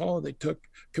cell phone, they took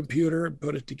computer and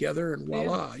put it together, and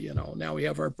voila, now we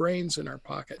have our brains in our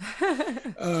pocket.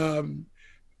 And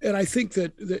I think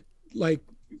that like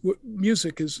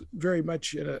music is very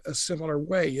much in a similar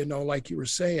way, like you were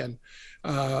saying,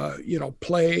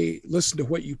 listen to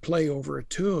what you play over a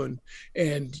tune,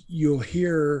 and you'll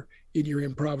hear in your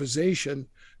improvisation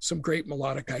some great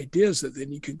melodic ideas that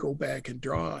then you can go back and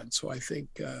draw on. So I think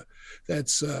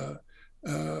that's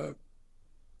really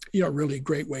a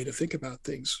great way to think about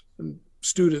things. And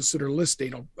students that are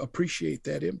listening will appreciate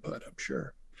that input, I'm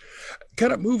sure.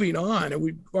 Kind of moving on, and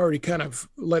we've already kind of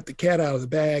let the cat out of the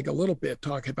bag a little bit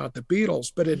talking about the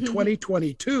Beatles, but in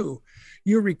 2022,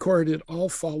 you recorded I'll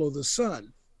Follow the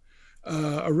Sun,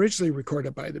 originally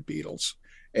recorded by the Beatles.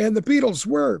 And the Beatles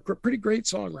were pretty great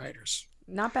songwriters.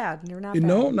 Not bad. You're not bad.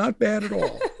 No, not bad at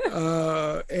all.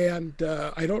 And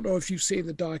I don't know if you've seen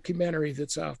the documentary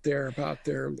that's out there about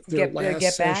their last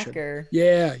Get session. Back, or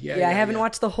Yeah, I haven't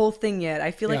watched the whole thing yet.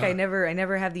 I feel like I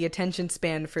never have the attention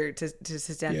span to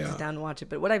sit down and watch it.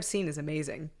 But what I've seen is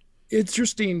amazing.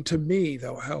 Interesting to me,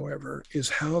 though, however, is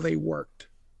how they worked.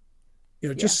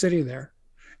 Just sitting there.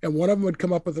 And one of them would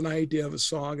come up with an idea of a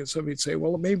song, and somebody'd say,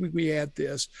 well, maybe we add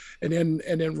this. And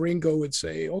then Ringo would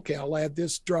say, okay, I'll add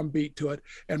this drum beat to it,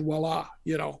 and voila,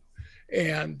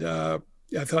 And I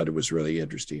thought it was really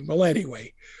interesting. Well,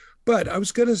 anyway, but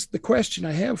the question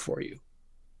I have for you,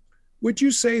 would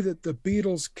you say that the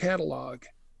Beatles catalog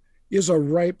is a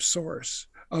ripe source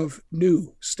of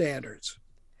new standards?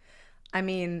 I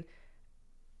mean,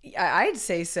 I'd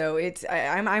say so.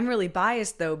 I'm really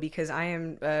biased though, because I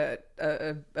am a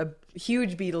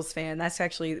huge Beatles fan. That's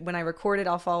actually when I recorded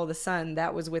 "I'll Follow the Sun."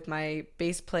 That was with my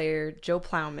bass player Joe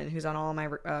Plowman, who's on all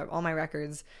my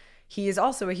records. He is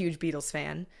also a huge Beatles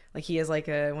fan. Like he has like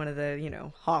one of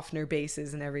the Hofner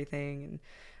basses and everything.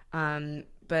 And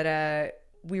but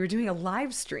we were doing a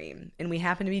live stream, and we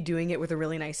happened to be doing it with a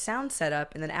really nice sound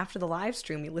setup. And then after the live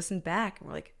stream, we listened back and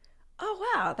we're like, oh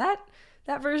wow, that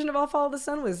version of "I'll Follow the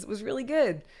Sun" was really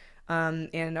good.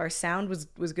 And our sound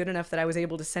was good enough that I was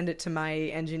able to send it to my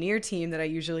engineer team that I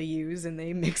usually use, and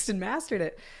they mixed and mastered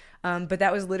it. But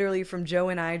that was literally from Joe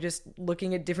and I just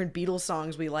looking at different Beatles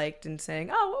songs we liked and saying,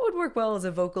 oh, what would work well as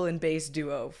a vocal and bass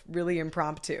duo? Really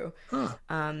impromptu. Huh.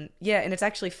 And it's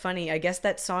actually funny. I guess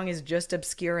that song is just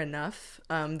obscure enough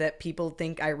that people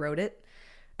think I wrote it,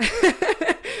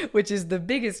 which is the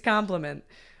biggest compliment.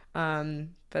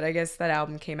 But I guess that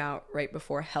album came out right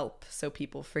before Help, so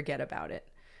people forget about it.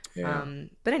 Yeah.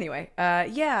 But anyway,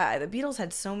 the Beatles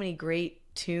had so many great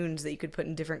tunes that you could put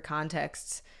in different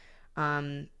contexts.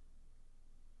 I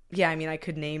mean, I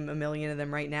could name a million of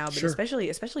them right now, but Sure. especially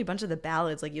a bunch of the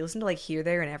ballads. Like you listen to like Here,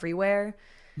 There, and Everywhere.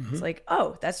 Mm-hmm. It's like,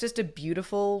 oh, that's just a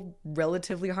beautiful,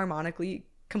 relatively harmonically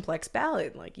complex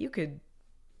ballad. Like you could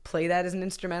play that as an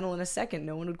instrumental in a second.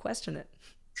 No one would question it.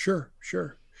 Sure,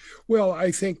 sure. Well,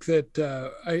 I think that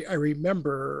I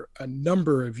remember a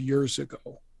number of years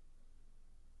ago.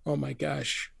 Oh my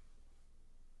gosh,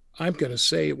 I'm going to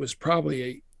say it was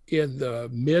probably in the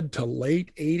mid to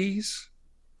late 80s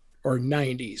or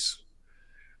 90s.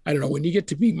 I don't know. When you get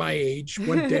to be my age,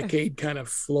 one decade kind of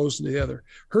flows into the other.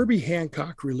 Herbie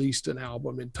Hancock released an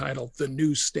album entitled "The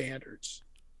New Standards,"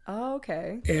 Oh,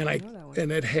 okay. and I I know that one.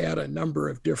 and it had a number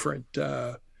of different,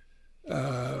 you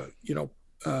know,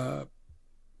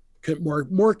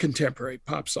 more contemporary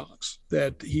pop songs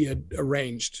that he had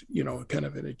arranged, kind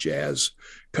of in a jazz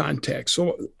context.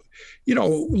 So,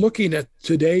 looking at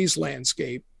today's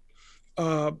landscape,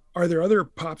 are there other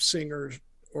pop singers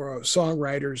or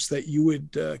songwriters that you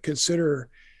would consider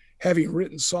having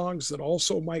written songs that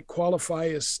also might qualify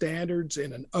as standards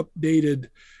in an updated,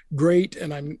 great,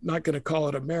 and I'm not going to call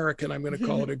it American, I'm going to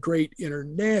call it a great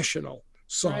international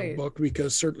Right. songbook,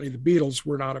 because certainly the Beatles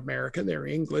were not American, they're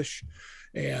English,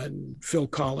 and Phil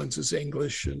Collins is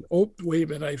English. And oh, wait a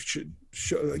minute,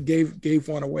 I gave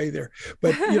one away there.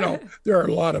 But there are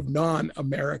a lot of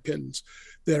non-Americans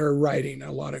that are writing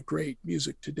a lot of great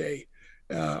music today.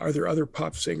 Are there other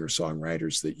pop singer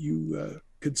songwriters that you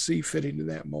could see fitting in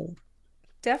that mold?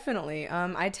 Definitely.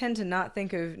 I tend to not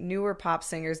think of newer pop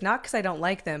singers, not because I don't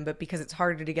like them, but because it's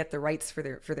harder to get the rights for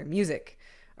their music.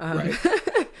 Um,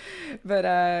 Right. but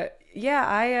yeah,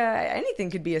 I anything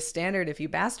could be a standard if you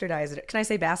bastardize it. Can I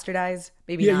say bastardize?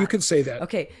 Maybe Yeah, you not. can say that.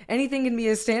 Okay, anything can be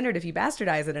a standard if you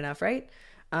bastardize it enough, right?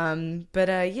 But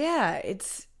yeah,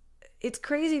 it's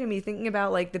crazy to me thinking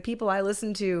about like the people I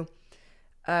listen to.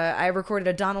 I recorded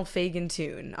a Donald Fagen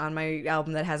tune on my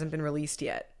album that hasn't been released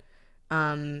yet,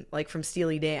 like from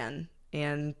Steely Dan.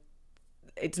 And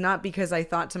it's not because I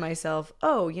thought to myself,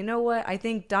 oh, you know what? I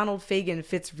think Donald Fagen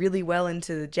fits really well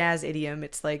into the jazz idiom.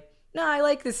 It's like, no, I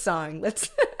like this song. Let's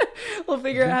we'll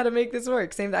figure out Mm-hmm. how to make this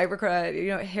work. Same. I record,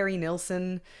 Harry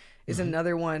Nilsson is Mm-hmm.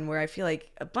 another one where I feel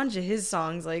like a bunch of his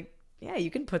songs, like, yeah,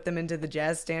 you can put them into the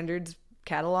jazz standards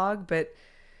catalog, but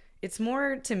it's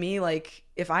more to me like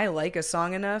if I like a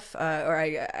song enough, or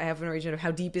I have an origin of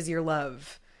 "How Deep Is Your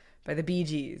Love" by the Bee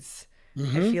Gees. I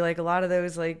Mm-hmm. feel like a lot of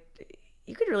those, like,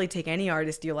 you could really take any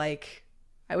artist you like.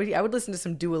 I would listen to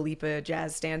some Dua Lipa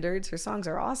jazz standards. Her songs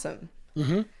are awesome.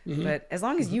 Mm-hmm. Mm-hmm. But as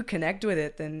long as Mm-hmm. you connect with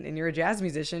it, then and you're a jazz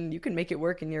musician, you can make it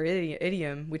work in your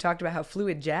idiom. We talked about how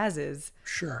fluid jazz is,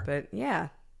 Sure. but yeah,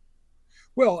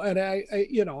 Well, and I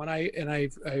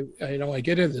know I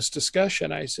get in this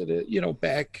discussion. I said,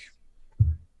 back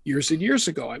years and years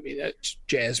ago, I mean,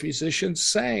 jazz musicians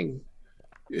sang,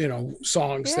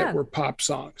 songs that yeah. were pop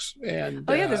songs, and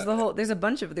Oh yeah, there's a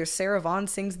bunch of there's Sarah Vaughan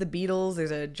sings the Beatles.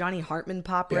 There's a Johnny Hartman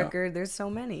pop yeah, record. There's so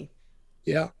many.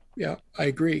 yeah, yeah. I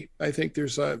agree. I think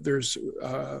there's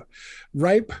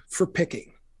ripe for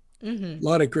picking. Mm-hmm. A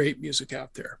lot of great music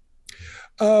out there.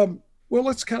 Well,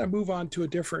 let's kind of move on to a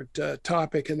different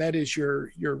topic, and that is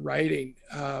your writing.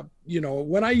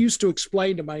 When I used to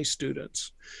explain to my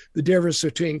students the difference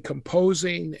between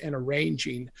composing and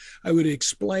arranging, I would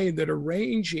explain that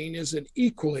arranging is an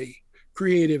equally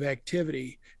creative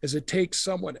activity, as it takes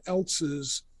someone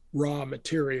else's raw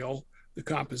material, the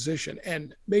composition,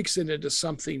 and makes it into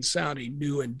something sounding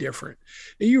new and different.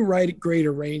 Now, you write great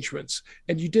arrangements,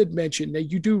 and you did mention that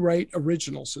you do write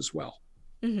originals as well.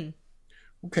 Mm-hmm.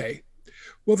 Okay.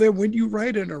 Well, then when you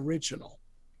write an original,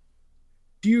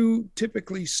 do you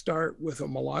typically start with a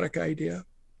melodic idea,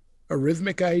 a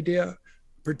rhythmic idea,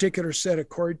 particular set of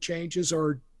chord changes,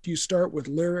 or do you start with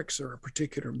lyrics or a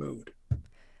particular mood?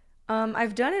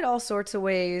 I've done it all sorts of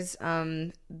ways.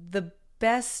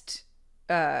 Best,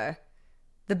 uh,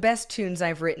 the best tunes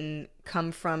I've written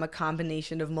come from a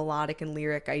combination of melodic and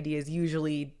lyric ideas,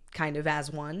 usually kind of as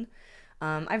one.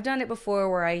 I've done it before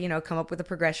where I, come up with a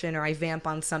progression or I vamp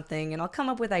on something and I'll come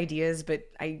up with ideas, but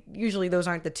I usually those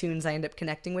aren't the tunes I end up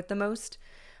connecting with the most.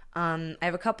 I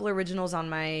have a couple originals on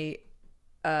my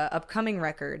upcoming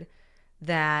record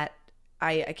that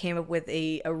I came up with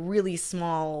a really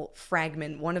small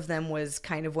fragment. One of them was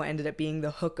kind of what ended up being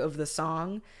the hook of the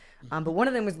song, but one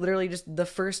of them was literally just the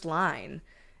first line.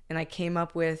 And I came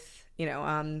up with,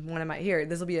 one of my here.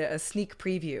 This will be a sneak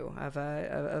preview of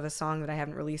a song that I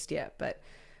haven't released yet. But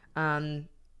um,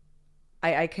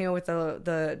 I came up with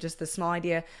the just the small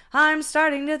idea. I'm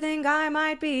starting to think I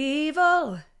might be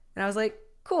evil, and I was like,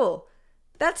 cool.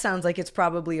 That sounds like it's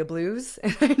probably a blues.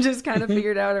 And I just kind of Mm-hmm.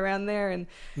 figured out around there and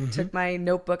Mm-hmm. took my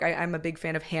notebook. I'm a big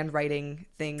fan of handwriting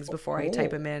things before I type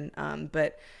Oh, them in.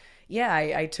 But yeah,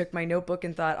 I took my notebook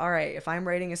and thought, all right, if I'm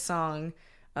writing a song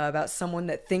about someone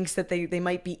that thinks that they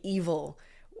might be evil,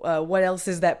 what else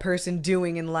is that person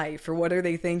doing in life or what are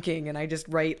they thinking? And I just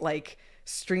write like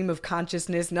stream of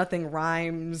consciousness, nothing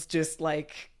rhymes, just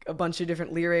like a bunch of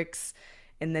different lyrics.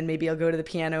 And then maybe I'll go to the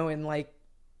piano and like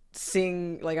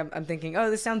sing, like I'm thinking,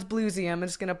 oh, this sounds bluesy. I'm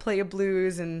just going to play a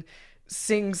blues and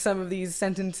sing some of these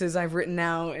sentences I've written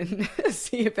out and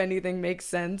see if anything makes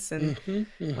sense. And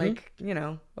like, you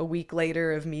know, a week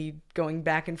later of me going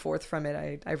back and forth from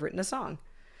it, I've written a song.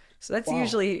 So that's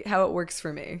usually how it works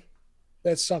for me.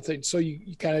 That's something. So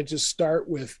you kind of just start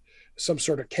with some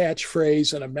sort of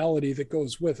catchphrase and a melody that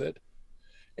goes with it,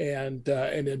 and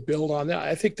then build on that.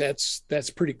 I think that's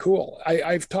pretty cool.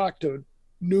 I've talked to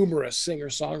numerous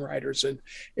singer-songwriters, and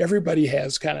everybody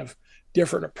has kind of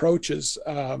different approaches.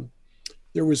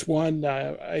 There was one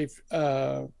I've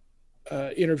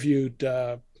interviewed,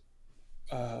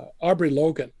 Aubrey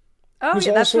Logan, who's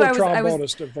also a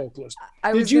trombonist and vocalist.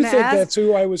 Did you think that's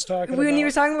who I was talking about? When you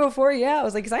were talking before, yeah, I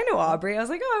was like, because I know Aubrey. I was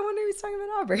like, oh, I wonder if he's talking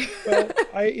about Aubrey. Well,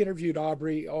 I interviewed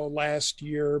Aubrey last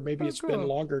year. Maybe it's been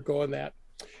longer ago than that.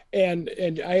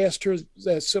 And I asked her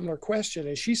a similar question,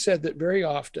 and she said that very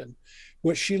often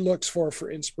what she looks for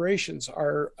inspirations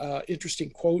are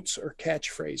interesting quotes or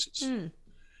catchphrases.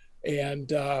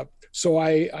 And so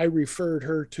I referred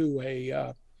her to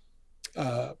a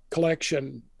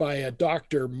collection by a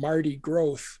Dr. Marty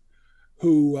Groth,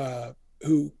 who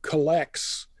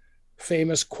collects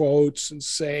famous quotes and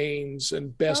sayings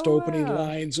and best opening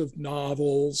lines of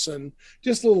novels and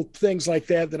just little things like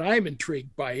that I'm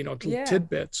intrigued by, little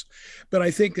tidbits. But I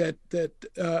think that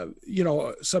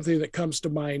something that comes to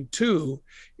mind too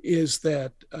is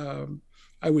that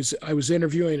I was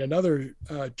interviewing another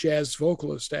jazz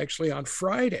vocalist actually on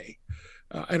Friday.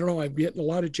 I don't know, I'm getting a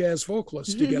lot of jazz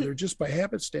vocalists together just by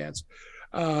happenstance.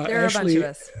 There are a bunch of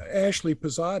us. Ashley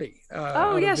Pizzotti.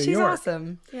 Oh, yeah, she's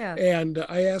awesome. Yeah. And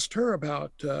I asked her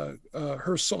about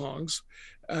her songs.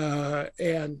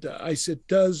 And I said,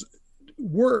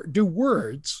 do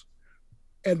words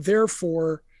and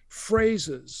therefore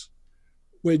phrases,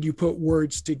 when you put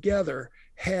words together,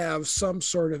 have some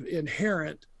sort of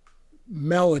inherent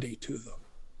melody to them?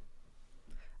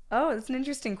 Oh, that's an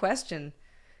interesting question.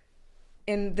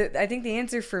 And I think the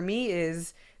answer for me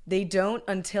is they don't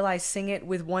until I sing it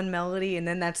with one melody, and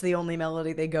then that's the only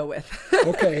melody they go with.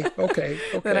 Okay.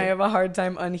 Then I have a hard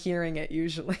time unhearing it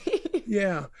usually.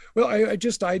 Yeah. Well, I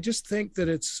just think that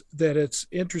it's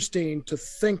interesting to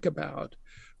think about,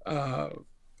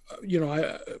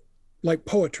 like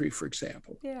poetry, for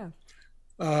example. Yeah.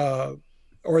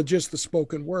 Or just the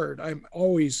spoken word. I'm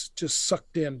always just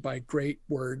sucked in by great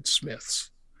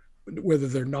wordsmiths, whether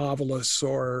they're novelists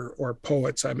or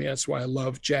poets. I mean, that's why I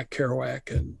love Jack Kerouac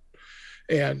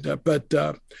and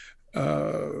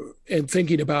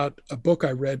thinking about a book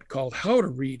I read called How to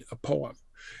Read a Poem,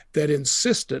 that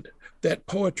insisted that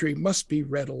poetry must be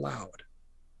read aloud,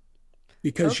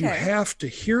 because you have to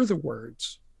hear the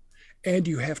words and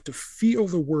you have to feel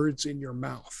the words in your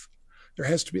mouth.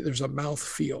 There's a mouth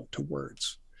feel to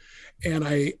words. And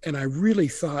I really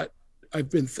thought, I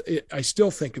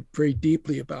still think very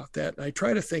deeply about that. And I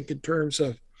try to think in terms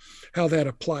of how that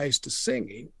applies to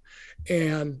singing,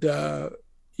 and, and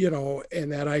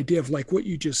that idea of like what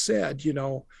you just said,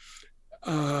 once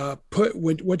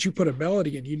you put a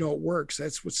melody in, it works.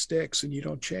 That's what sticks, and you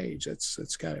don't change.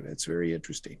 That's very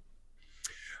interesting.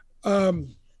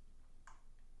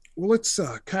 Well, let's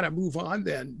kind of move on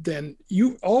then. Then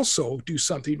you also do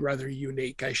something rather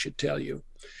unique, I should tell you,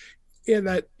 in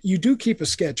that you do keep a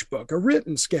sketchbook, a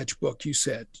written sketchbook. You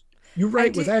said you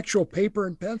write with actual paper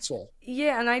and pencil.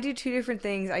 Yeah, and I do two different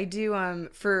things. I do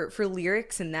for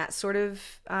lyrics and that sort of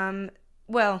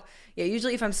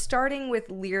usually if I'm starting with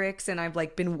lyrics and I've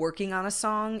like been working on a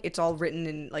song, it's all written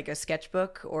in like a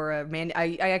sketchbook or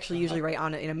I actually usually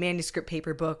write in a manuscript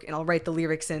paper book, and I'll write the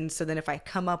lyrics in, so then if I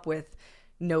come up with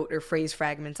note or phrase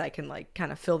fragments, I can like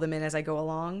kind of fill them in as I go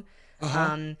along.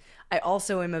 I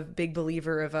also am a big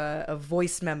believer of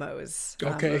voice memos.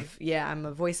 Okay. I'm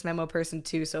a voice memo person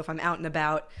too. So if I'm out and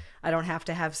about, I don't have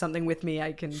to have something with me.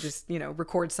 I can just,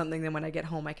 record something. Then when I get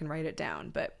home, I can write it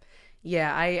down. But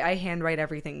yeah, I handwrite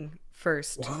everything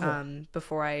first. Wow.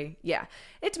 Before it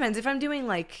depends. If I'm doing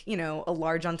like, a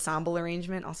large ensemble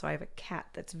arrangement, also I have a cat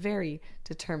that's very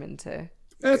determined to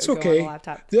That's go okay. on the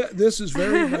laptop. This is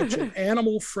very much an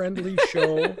animal-friendly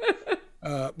show.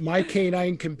 My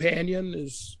canine companion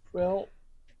is,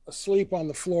 asleep on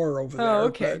the floor over there. Oh,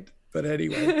 okay. But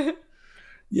anyway,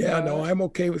 no, I'm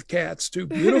okay with cats too.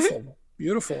 Beautiful,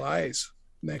 beautiful eyes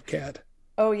in that cat.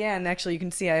 Oh yeah, and actually you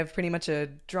can see I have pretty much a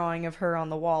drawing of her on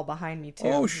the wall behind me too.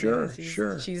 Oh sure,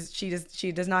 sure.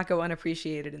 She does not go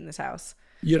unappreciated in this house.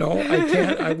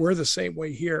 We're the same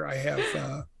way here. I have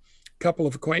a couple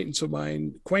of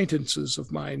acquaintances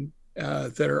of mine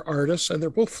that are artists, and they're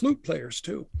both flute players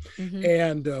too. Mm-hmm.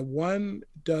 And one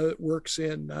works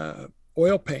in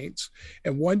oil paints.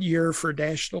 And one year for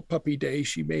National Puppy Day,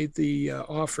 she made the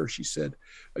offer. She said,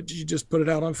 she just put it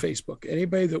out on Facebook.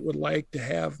 Anybody that would like to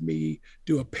have me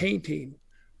do a painting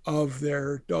of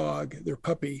their dog, their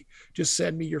puppy, just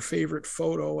send me your favorite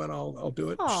photo and I'll do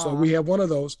it. So Aw, we have one of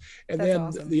those. And that's then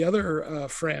awesome. the other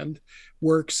friend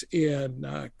works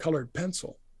in colored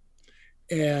pencil.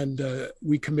 And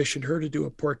we commissioned her to do a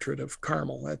portrait of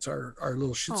Carmel. That's our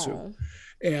little Shih Tzu. Oh.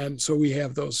 And so we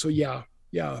have those. So yeah,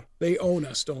 they own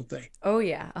us, don't they? Oh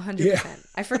yeah, Yeah. 100%.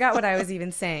 I forgot what I was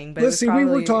even saying, but it Let's was see, we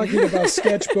were probably talking about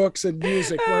sketchbooks and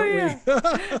music, Oh weren't yeah, we?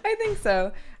 I think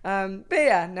so. But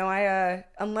yeah, no, I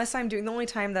unless I'm doing the only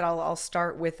time that I'll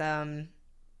start with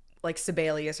like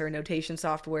Sibelius or notation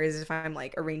software is if I'm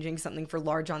like arranging something for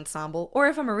large ensemble or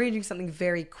if I'm arranging something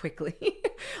very quickly,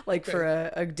 like for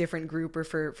Okay. a different group or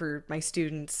for my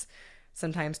students.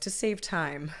 Sometimes to save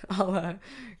time, I'll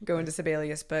go into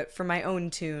Sibelius. But for my own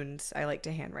tunes, I like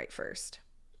to handwrite first.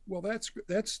 Well,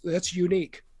 that's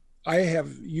unique.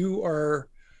 You are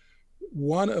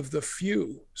one of the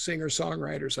few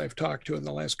singer-songwriters I've talked to in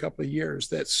the last couple of years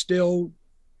that still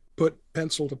put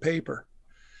pencil to paper.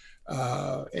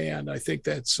 And I think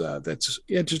that's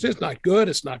interesting. It's not good.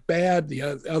 It's not bad. The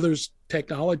others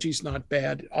technology's not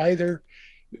bad either,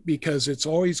 because it's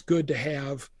always good to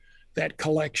have that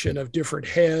collection of different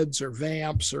heads or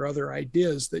vamps or other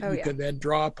ideas that Oh you yeah, can then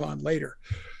draw upon later.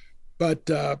 But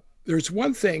there's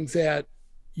one thing that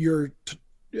you're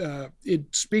in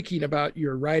speaking about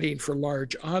your writing for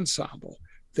large ensemble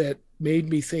that made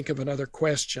me think of another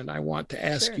question I want to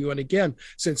ask sure. you. And again,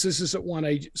 since this isn't one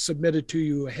I submitted to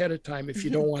you ahead of time, if you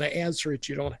don't want to answer it,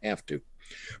 you don't have to.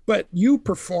 But you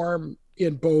perform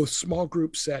in both small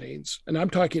group settings, and I'm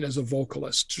talking as a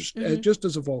vocalist, Hmm. just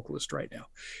as a vocalist right now,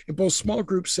 in both small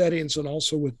group settings and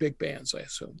also with big bands, I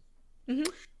assume. Hmm.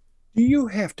 Do you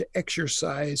have to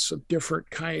exercise some different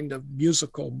kind of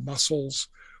musical muscles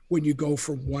when you go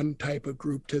from one type of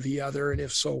group to the other? And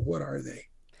if so, what are they?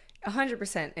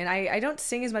 100%. And I don't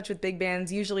sing as much with big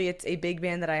bands. Usually it's a big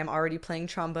band that I am already playing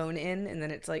trombone in, and then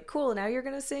it's like, cool, now you're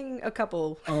gonna sing a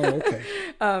couple. Oh,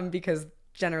 okay. Because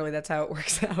generally that's how it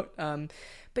works out.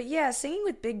 But yeah, singing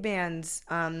with big bands,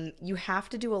 you have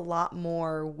to do a lot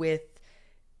more with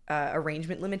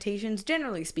arrangement limitations,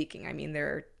 generally speaking. I mean, there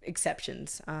are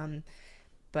exceptions.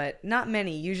 But not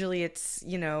many. Usually it's,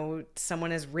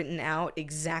 someone has written out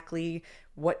exactly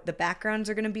what the backgrounds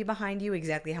are going to be behind you,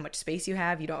 exactly how much space you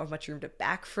have. You don't have much room to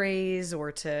back phrase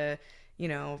or to,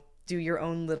 do your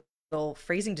own little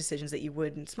phrasing decisions that you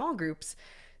would in small groups.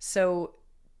 So,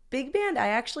 big band I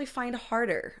actually find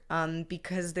harder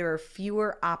because there are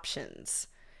fewer options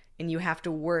and you have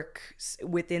to work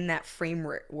within that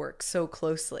framework so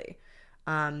closely.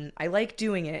 I like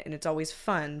doing it and it's always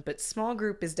fun, but small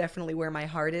group is definitely where my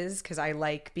heart is because I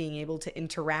like being able to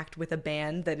interact with a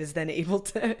band that is then able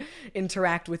to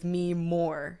interact with me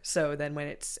more so than when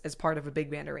it's as part of a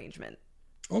big band arrangement.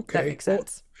 That Okay. makes Well,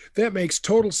 sense. that makes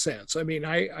total sense. I mean,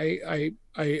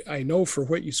 I know for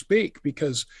what you speak,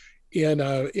 because in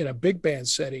a big band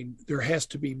setting, there has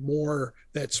to be more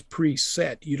that's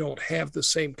preset. You don't have the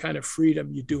same kind of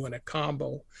freedom you do in a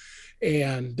combo.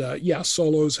 And yeah,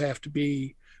 solos have to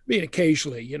be. I mean,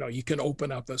 occasionally, you can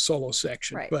open up a solo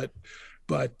section, Right. but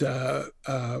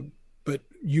but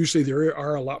usually there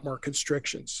are a lot more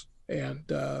constrictions, and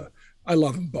I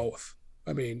love them both.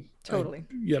 I mean, Totally.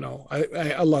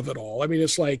 I love it all. I mean,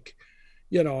 it's like,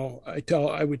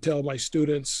 I would tell my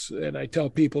students, and I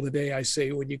tell people today, I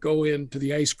say, when you go into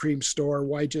the ice cream store,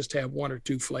 why just have one or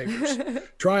two flavors?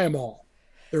 Try them all.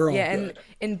 They're all Yeah, and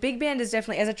good. big band is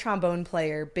definitely as a trombone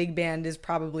player, big band is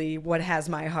probably what has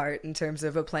my heart in terms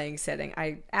of a playing setting.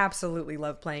 I absolutely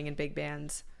love playing in big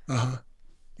bands. Uh-huh.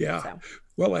 Yeah. So,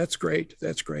 Well, that's great.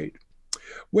 That's great.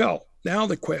 Well, now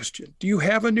the question, do you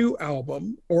have a new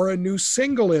album or a new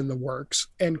single in the works?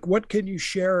 And what can you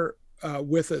share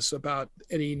with us about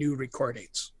any new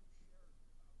recordings?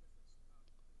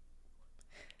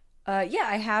 yeah,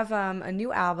 I have a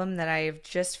new album that I've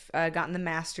just gotten the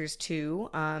masters to.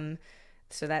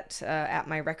 So that's at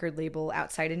my record label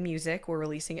Outside in Music. We're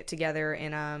releasing it together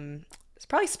in it's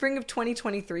probably spring of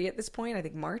 2023 at this point. I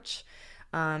think March.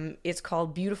 It's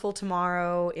called Beautiful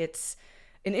Tomorrow. It's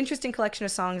an interesting collection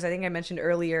of songs. I think I mentioned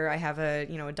earlier. I have a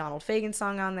Donald Fagen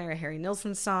song on there, a Harry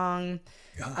Nilsson song,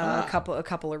 Aha. a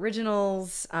couple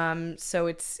originals. So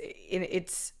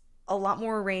it's a lot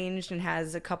more arranged and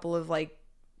has a couple of like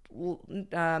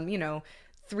you know,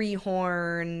 three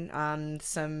horn,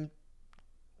 some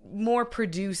more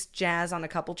produced jazz on a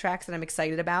couple tracks that I'm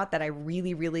excited about that I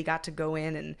really, really got to go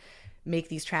in and make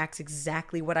these tracks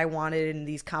exactly what I wanted in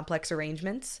these complex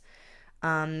arrangements.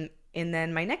 And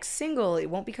then my next single, it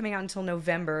won't be coming out until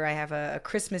November. I have a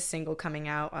Christmas single coming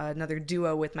out, another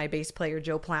duo with my bass player,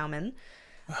 Joe Plowman.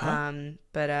 Uh-huh.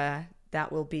 But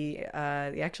that will be,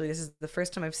 actually, this is the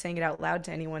first time I've sang it out loud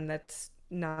to anyone that's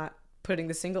not putting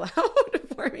the single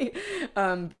out for me.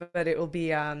 But it will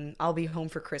be, I'll Be Home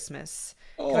for Christmas.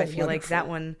 Because Oh, I feel like that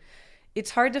wonderful. one,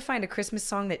 it's hard to find a Christmas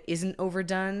song that isn't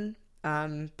overdone.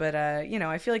 But you know,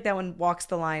 I feel like that one walks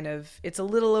the line of it's a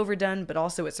little overdone, but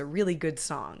also it's a really good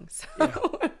song. Yeah.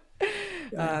 So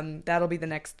Yeah. that'll be the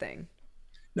next thing.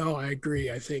 No, I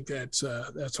agree. I think that's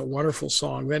a wonderful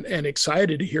song, and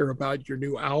excited to hear about your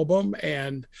new album,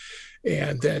 and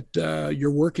that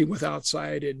you're working with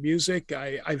Outside in Music.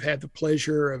 I've had the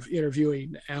pleasure of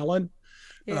interviewing Alan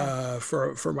Yeah.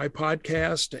 for my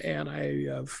podcast, and I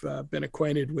have been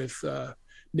acquainted with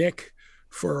Nick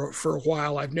for a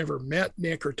while. I've never met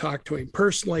Nick or talked to him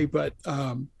personally, but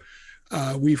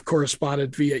we've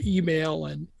corresponded via email,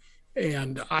 and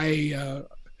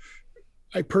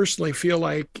I personally feel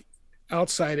like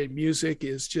Outside in Music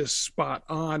is just spot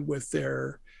on with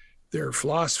their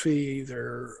philosophy,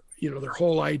 their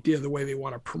whole idea, the way they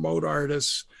want to promote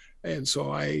artists. And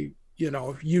so you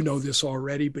know this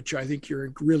already, but I think you're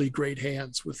in really great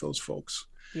hands with those folks.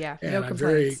 Yeah, no And I'm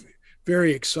very, complaints.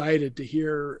 very excited to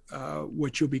hear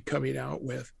what you'll be coming out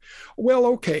with. Well,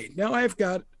 okay, now I've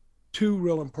got two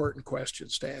real important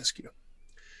questions to ask you.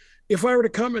 If I were to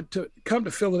come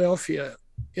to Philadelphia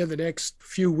in the next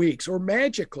few weeks, or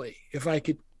magically, if I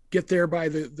could get there by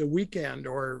the weekend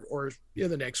or in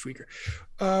the next week,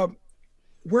 uh,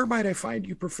 where might I find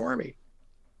you performing?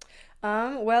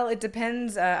 Well, it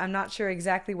depends. I'm not sure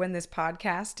exactly when this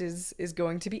podcast is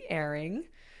going to be airing.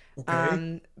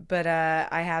 Okay. But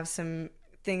I have some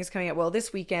things coming up. Well,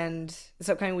 this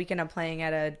upcoming weekend, I'm playing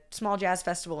at a small jazz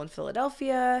festival in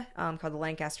Philadelphia, called the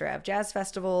Lancaster Ave Jazz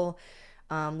Festival.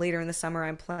 Later in the summer,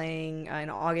 I'm playing in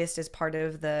August as part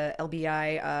of the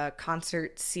LBI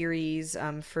concert series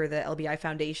for the LBI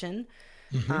Foundation.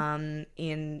 Mm-hmm.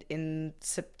 In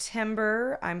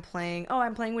September, I'm playing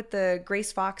with the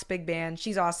Grace Fox Big Band.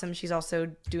 She's awesome. She's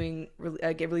also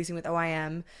releasing with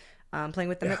OIM. Playing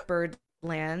with the Yeah.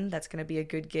 McBirdland. That's going to be a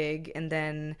good gig. And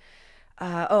then,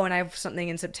 and I have something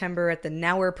in September at the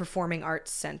Nauer Performing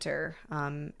Arts Center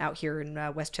out here in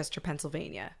Westchester,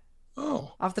 Pennsylvania.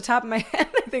 Oh, Off the top of my head,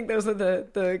 I think those are the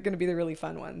going to be the really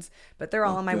fun ones. But they're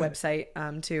all oh, on my good.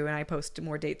 website too, and I post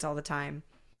more dates all the time.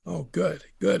 Oh, good,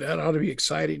 good. That ought to be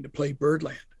exciting to play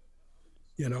Birdland,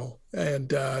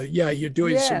 And yeah, you're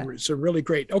doing Yeah. some really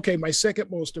great. Okay, my second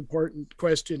most important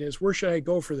question is, where should I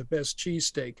go for the best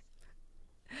cheesesteak?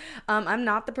 I'm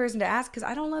not the person to ask because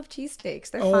I don't love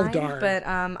cheesesteaks. They're Oh, fine, darn. but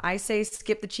I say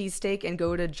skip the cheesesteak and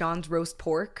go to John's Roast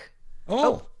Pork. Oh,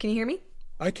 Oh, can you hear me?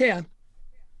 I can.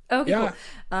 Okay, cool.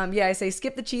 Yeah, Yeah, I say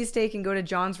skip the cheesesteak and go to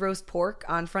John's Roast Pork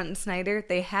on Front and Snyder.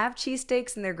 They have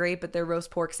cheesesteaks and they're great, but they're roast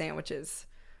pork sandwiches.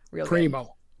 Real good.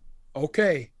 primo.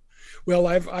 Okay. Well,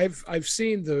 I've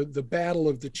seen the battle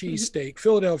of the cheesesteak,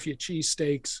 Philadelphia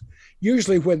cheesesteaks.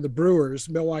 Usually, when the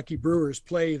Milwaukee Brewers,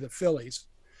 play the Phillies,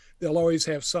 they'll always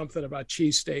have something about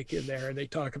cheesesteak in there, and they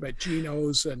talk about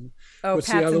Geno's and Oh, what's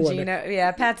the Pat's other and one? Gino.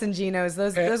 Yeah, Pat's and Geno's.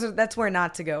 Pat, That's where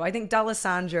not to go. I think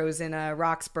D'Alessandro's in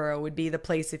Roxborough would be the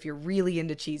place if you're really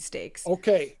into cheesesteaks.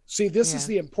 okay, see, this is Yeah.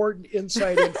 the important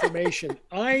inside information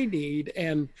I need,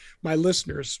 and my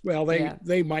listeners. Well, Yeah.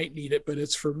 they might need it, but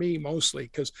it's for me mostly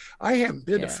because I haven't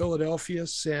been to Yeah. Philadelphia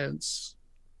since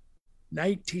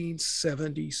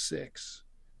 1976.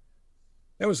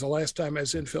 That was the last time I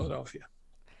was in Philadelphia.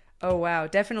 Oh wow,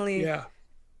 definitely. Yeah.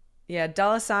 Yeah,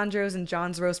 D'Alessandro's and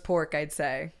John's Roast Pork, I'd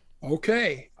say.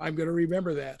 Okay. I'm going to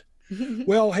remember that.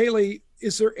 Well, Hailey,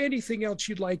 is there anything else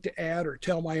you'd like to add or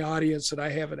tell my audience that I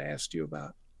haven't asked you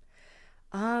about?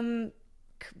 Um,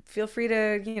 Feel free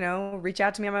to, reach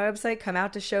out to me on my website, come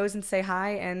out to shows and say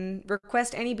hi, and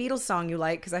request any Beatles song you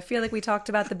like, because I feel like we talked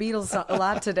about the Beatles a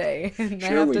lot today, and I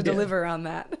Sure, have we to did. deliver on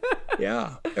that.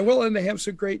 Yeah. And they have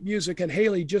some great music. And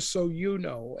Hailey, just so you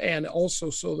know, and also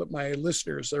so that my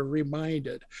listeners are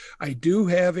reminded, I do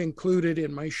have included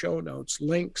in my show notes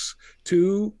links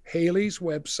to Hailey's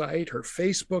website, her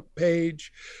Facebook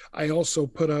page. I also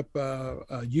put up a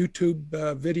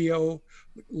YouTube video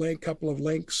link, couple of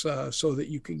links so that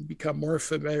you can become more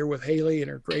familiar with Hailey and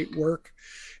her great work.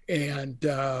 And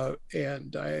I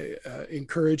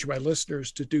encourage my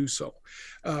listeners to do so.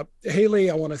 Hailey,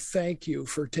 I want to thank you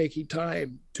for taking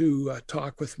time to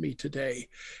talk with me today,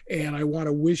 and I want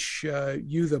to wish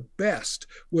you the best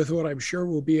with what I'm sure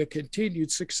will be a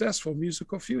continued successful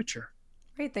musical future.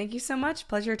 Great, thank you so much.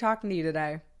 Pleasure talking to you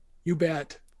today. You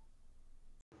bet.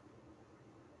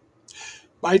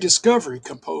 My discovery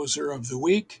composer of the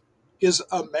week is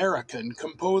American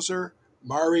composer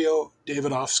Mario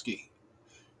Davidovsky.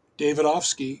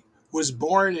 Davidovsky was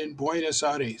born in Buenos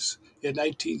Aires in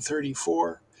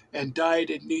 1934 and died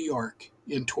in New York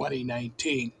in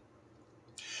 2019.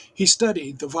 He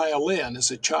studied the violin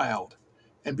as a child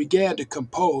and began to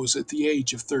compose at the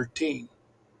age of 13.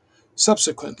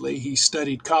 Subsequently, he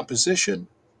studied composition,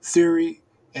 theory,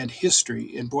 and history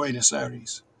in Buenos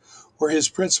Aires, where his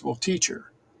principal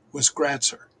teacher was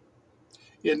Gratzer.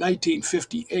 In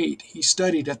 1958, he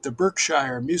studied at the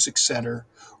Berkshire Music Center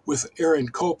with Aaron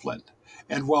Copland,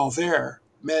 and while there,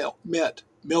 met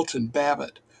Milton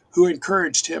Babbitt, who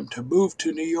encouraged him to move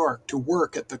to New York to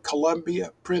work at the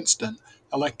Columbia Princeton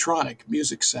Electronic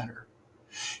Music Center.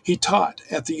 He taught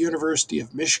at the University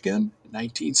of Michigan in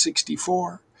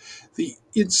 1964, the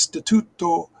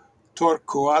Instituto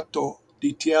Torquato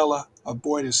di Tella of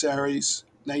Buenos Aires,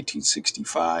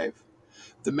 1965,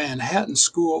 the Manhattan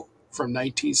School from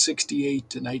 1968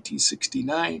 to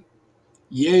 1969,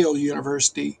 Yale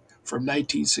University from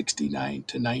 1969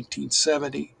 to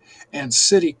 1970, and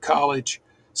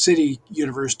City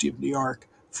University of New York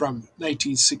from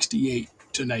 1968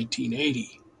 to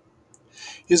 1980.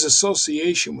 His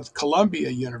association with Columbia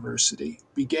University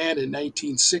began in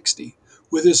 1960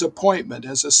 with his appointment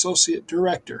as Associate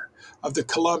Director of the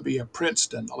Columbia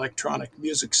Princeton Electronic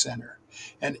Music Center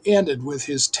and ended with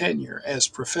his tenure as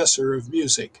Professor of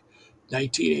Music,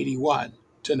 1981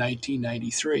 to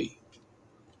 1993.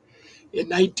 In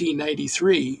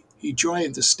 1993, he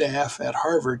joined the staff at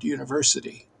Harvard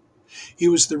University. He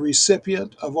was the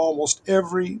recipient of almost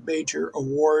every major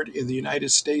award in the United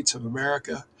States of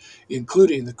America,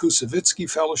 including the Koussevitzky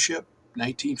Fellowship,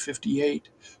 1958,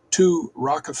 two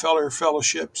Rockefeller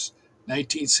Fellowships,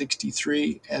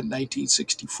 1963 and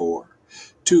 1964,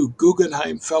 two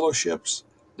Guggenheim Fellowships,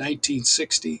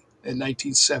 1960 and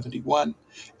 1971,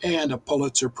 and a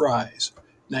Pulitzer Prize,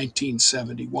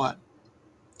 1971.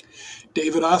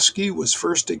 Davidovsky was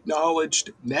first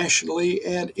acknowledged nationally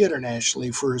and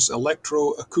internationally for his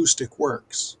electroacoustic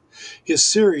works. His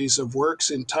series of works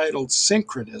entitled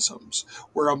Synchronisms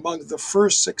were among the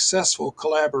first successful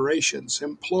collaborations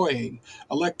employing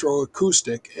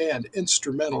electroacoustic and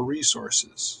instrumental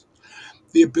resources.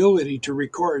 The ability to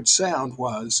record sound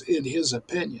was, in his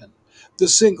opinion, the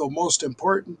single most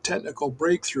important technical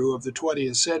breakthrough of the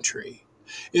 20th century.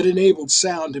 It enabled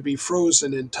sound to be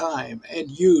frozen in time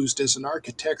and used as an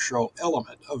architectural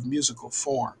element of musical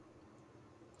form.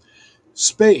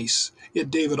 Space, in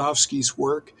Davidovsky's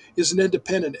work, is an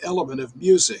independent element of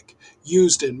music,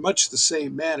 used in much the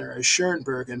same manner as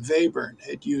Schoenberg and Webern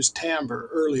had used timbre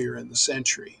earlier in the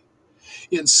century.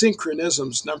 In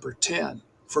Synchronisms number 10,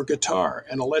 for guitar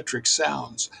and electric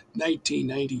sounds,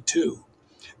 1992,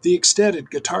 the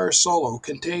extended guitar solo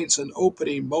contains an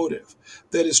opening motive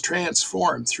that is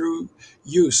transformed through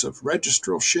use of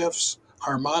registral shifts,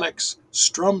 harmonics,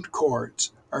 strummed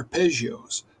chords,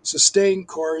 arpeggios, sustained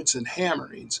chords and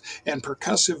hammerings, and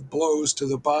percussive blows to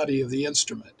the body of the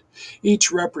instrument,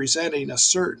 each representing a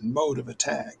certain mode of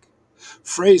attack.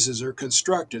 Phrases are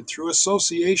constructed through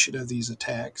association of these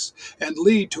attacks and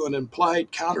lead to an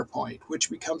implied counterpoint which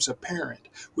becomes apparent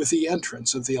with the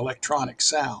entrance of the electronic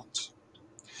sounds.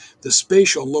 The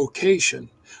spatial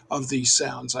location of these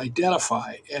sounds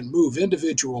identify and move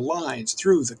individual lines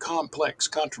through the complex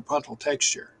contrapuntal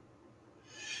texture.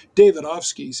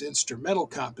 Davidovsky's instrumental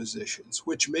compositions,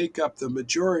 which make up the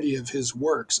majority of his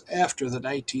works after the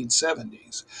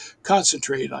 1970s,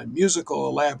 concentrate on musical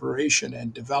elaboration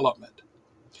and development.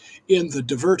 In the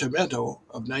Divertimento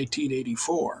of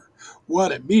 1984,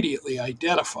 one immediately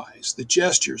identifies the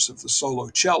gestures of the solo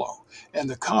cello and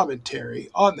the commentary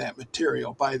on that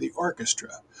material by the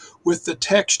orchestra with the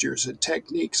textures and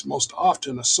techniques most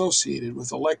often associated with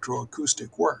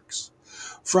electroacoustic works.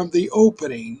 From the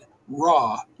opening,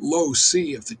 raw, low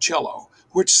C of the cello,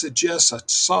 which suggests a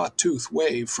sawtooth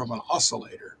wave from an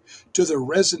oscillator, to the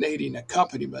resonating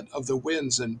accompaniment of the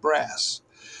winds and brass,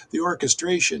 the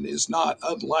orchestration is not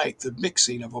unlike the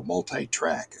mixing of a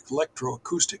multi-track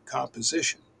electroacoustic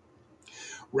composition.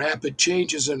 Rapid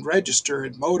changes in register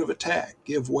and mode of attack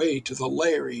give way to the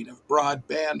layering of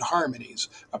broadband harmonies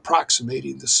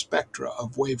approximating the spectra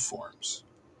of waveforms.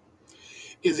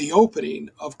 In the opening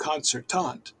of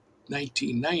Concertant,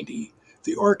 1990,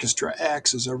 the orchestra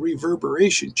acts as a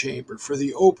reverberation chamber for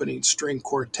the opening string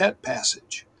quartet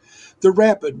passage. The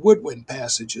rapid woodwind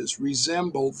passages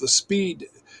resemble the speed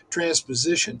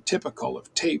transposition typical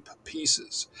of tape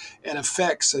pieces, and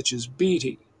effects such as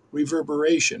beating,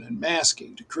 reverberation, and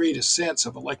masking to create a sense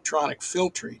of electronic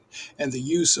filtering and the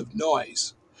use of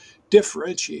noise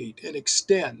differentiate and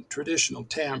extend traditional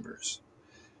timbres.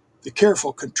 The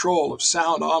careful control of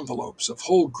sound envelopes of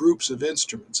whole groups of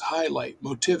instruments highlight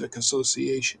motivic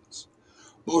associations.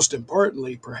 Most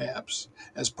importantly, perhaps,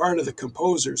 as part of the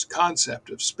composer's concept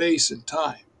of space and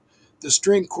time, the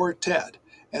string quartet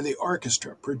and the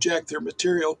orchestra project their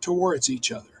material towards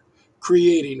each other,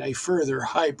 creating a further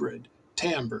hybrid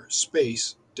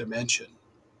timbre-space dimension.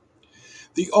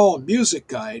 The All Music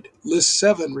Guide lists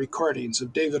 7 recordings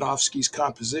of Davidovsky's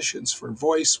compositions for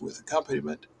voice with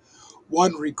accompaniment,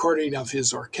 1 recording of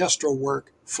his orchestral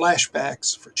work,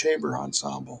 Flashbacks for chamber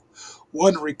ensemble,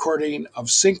 1 recording of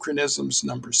Synchronisms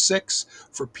No. 6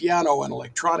 for piano and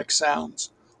electronic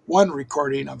sounds, 1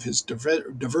 recording of his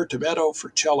Divertimento for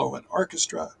cello and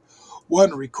orchestra,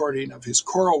 1 recording of his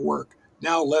choral work,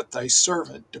 Now Let Thy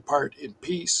Servant Depart in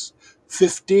Peace,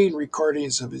 15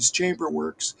 recordings of his chamber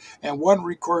works, and 1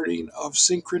 recording of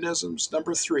Synchronisms No.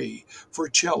 3 for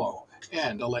cello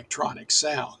and electronic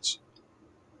sounds.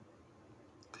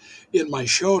 In my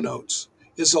show notes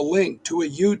is a link to a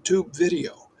YouTube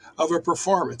video of a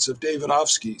performance of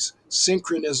Davidovsky's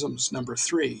Synchronisms No.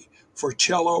 3 for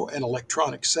cello and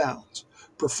electronic sounds,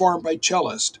 performed by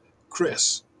cellist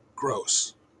Chris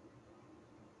Gross.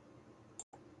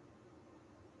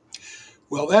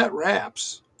 Well, that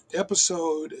wraps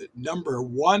episode number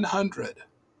 100,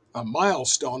 a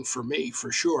milestone for me for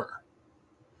sure.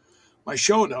 My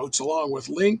show notes, along with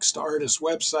links to artist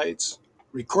websites,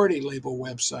 recording label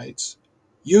websites,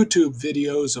 YouTube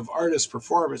videos of artist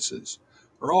performances,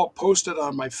 are all posted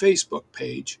on my Facebook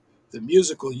page, The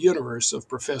Musical Universe of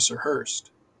Professor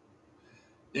Hurst.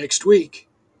 Next week,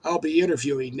 I'll be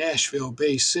interviewing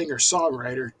Nashville-based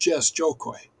singer-songwriter Jess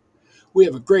Jocoy. We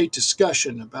have a great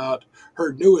discussion about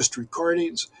her newest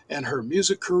recordings and her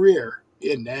music career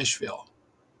in Nashville.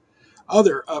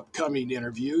 Other upcoming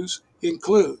interviews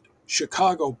include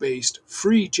Chicago-based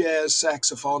free jazz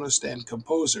saxophonist and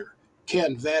composer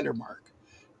Ken Vandermark,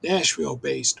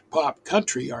 Nashville-based pop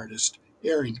country artist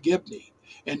Aaron Gibney,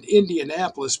 and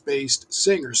Indianapolis-based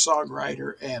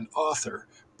singer-songwriter and author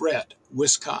Brett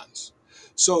Wiscons.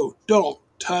 So don't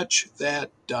touch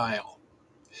that dial.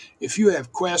 If you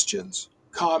have questions,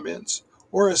 comments,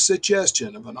 or a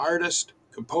suggestion of an artist,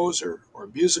 composer, or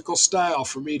musical style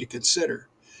for me to consider,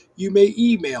 you may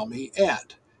email me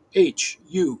at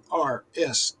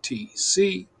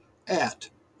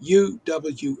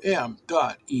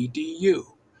hurstc@uwm.edu.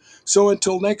 So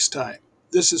until next time,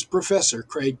 this is Professor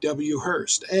Craig W.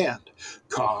 Hurst and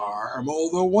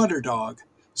Carmel the Wonder Dog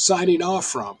signing off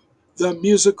from the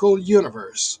musical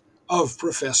universe of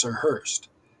Professor Hurst.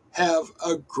 Have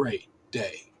a great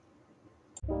day.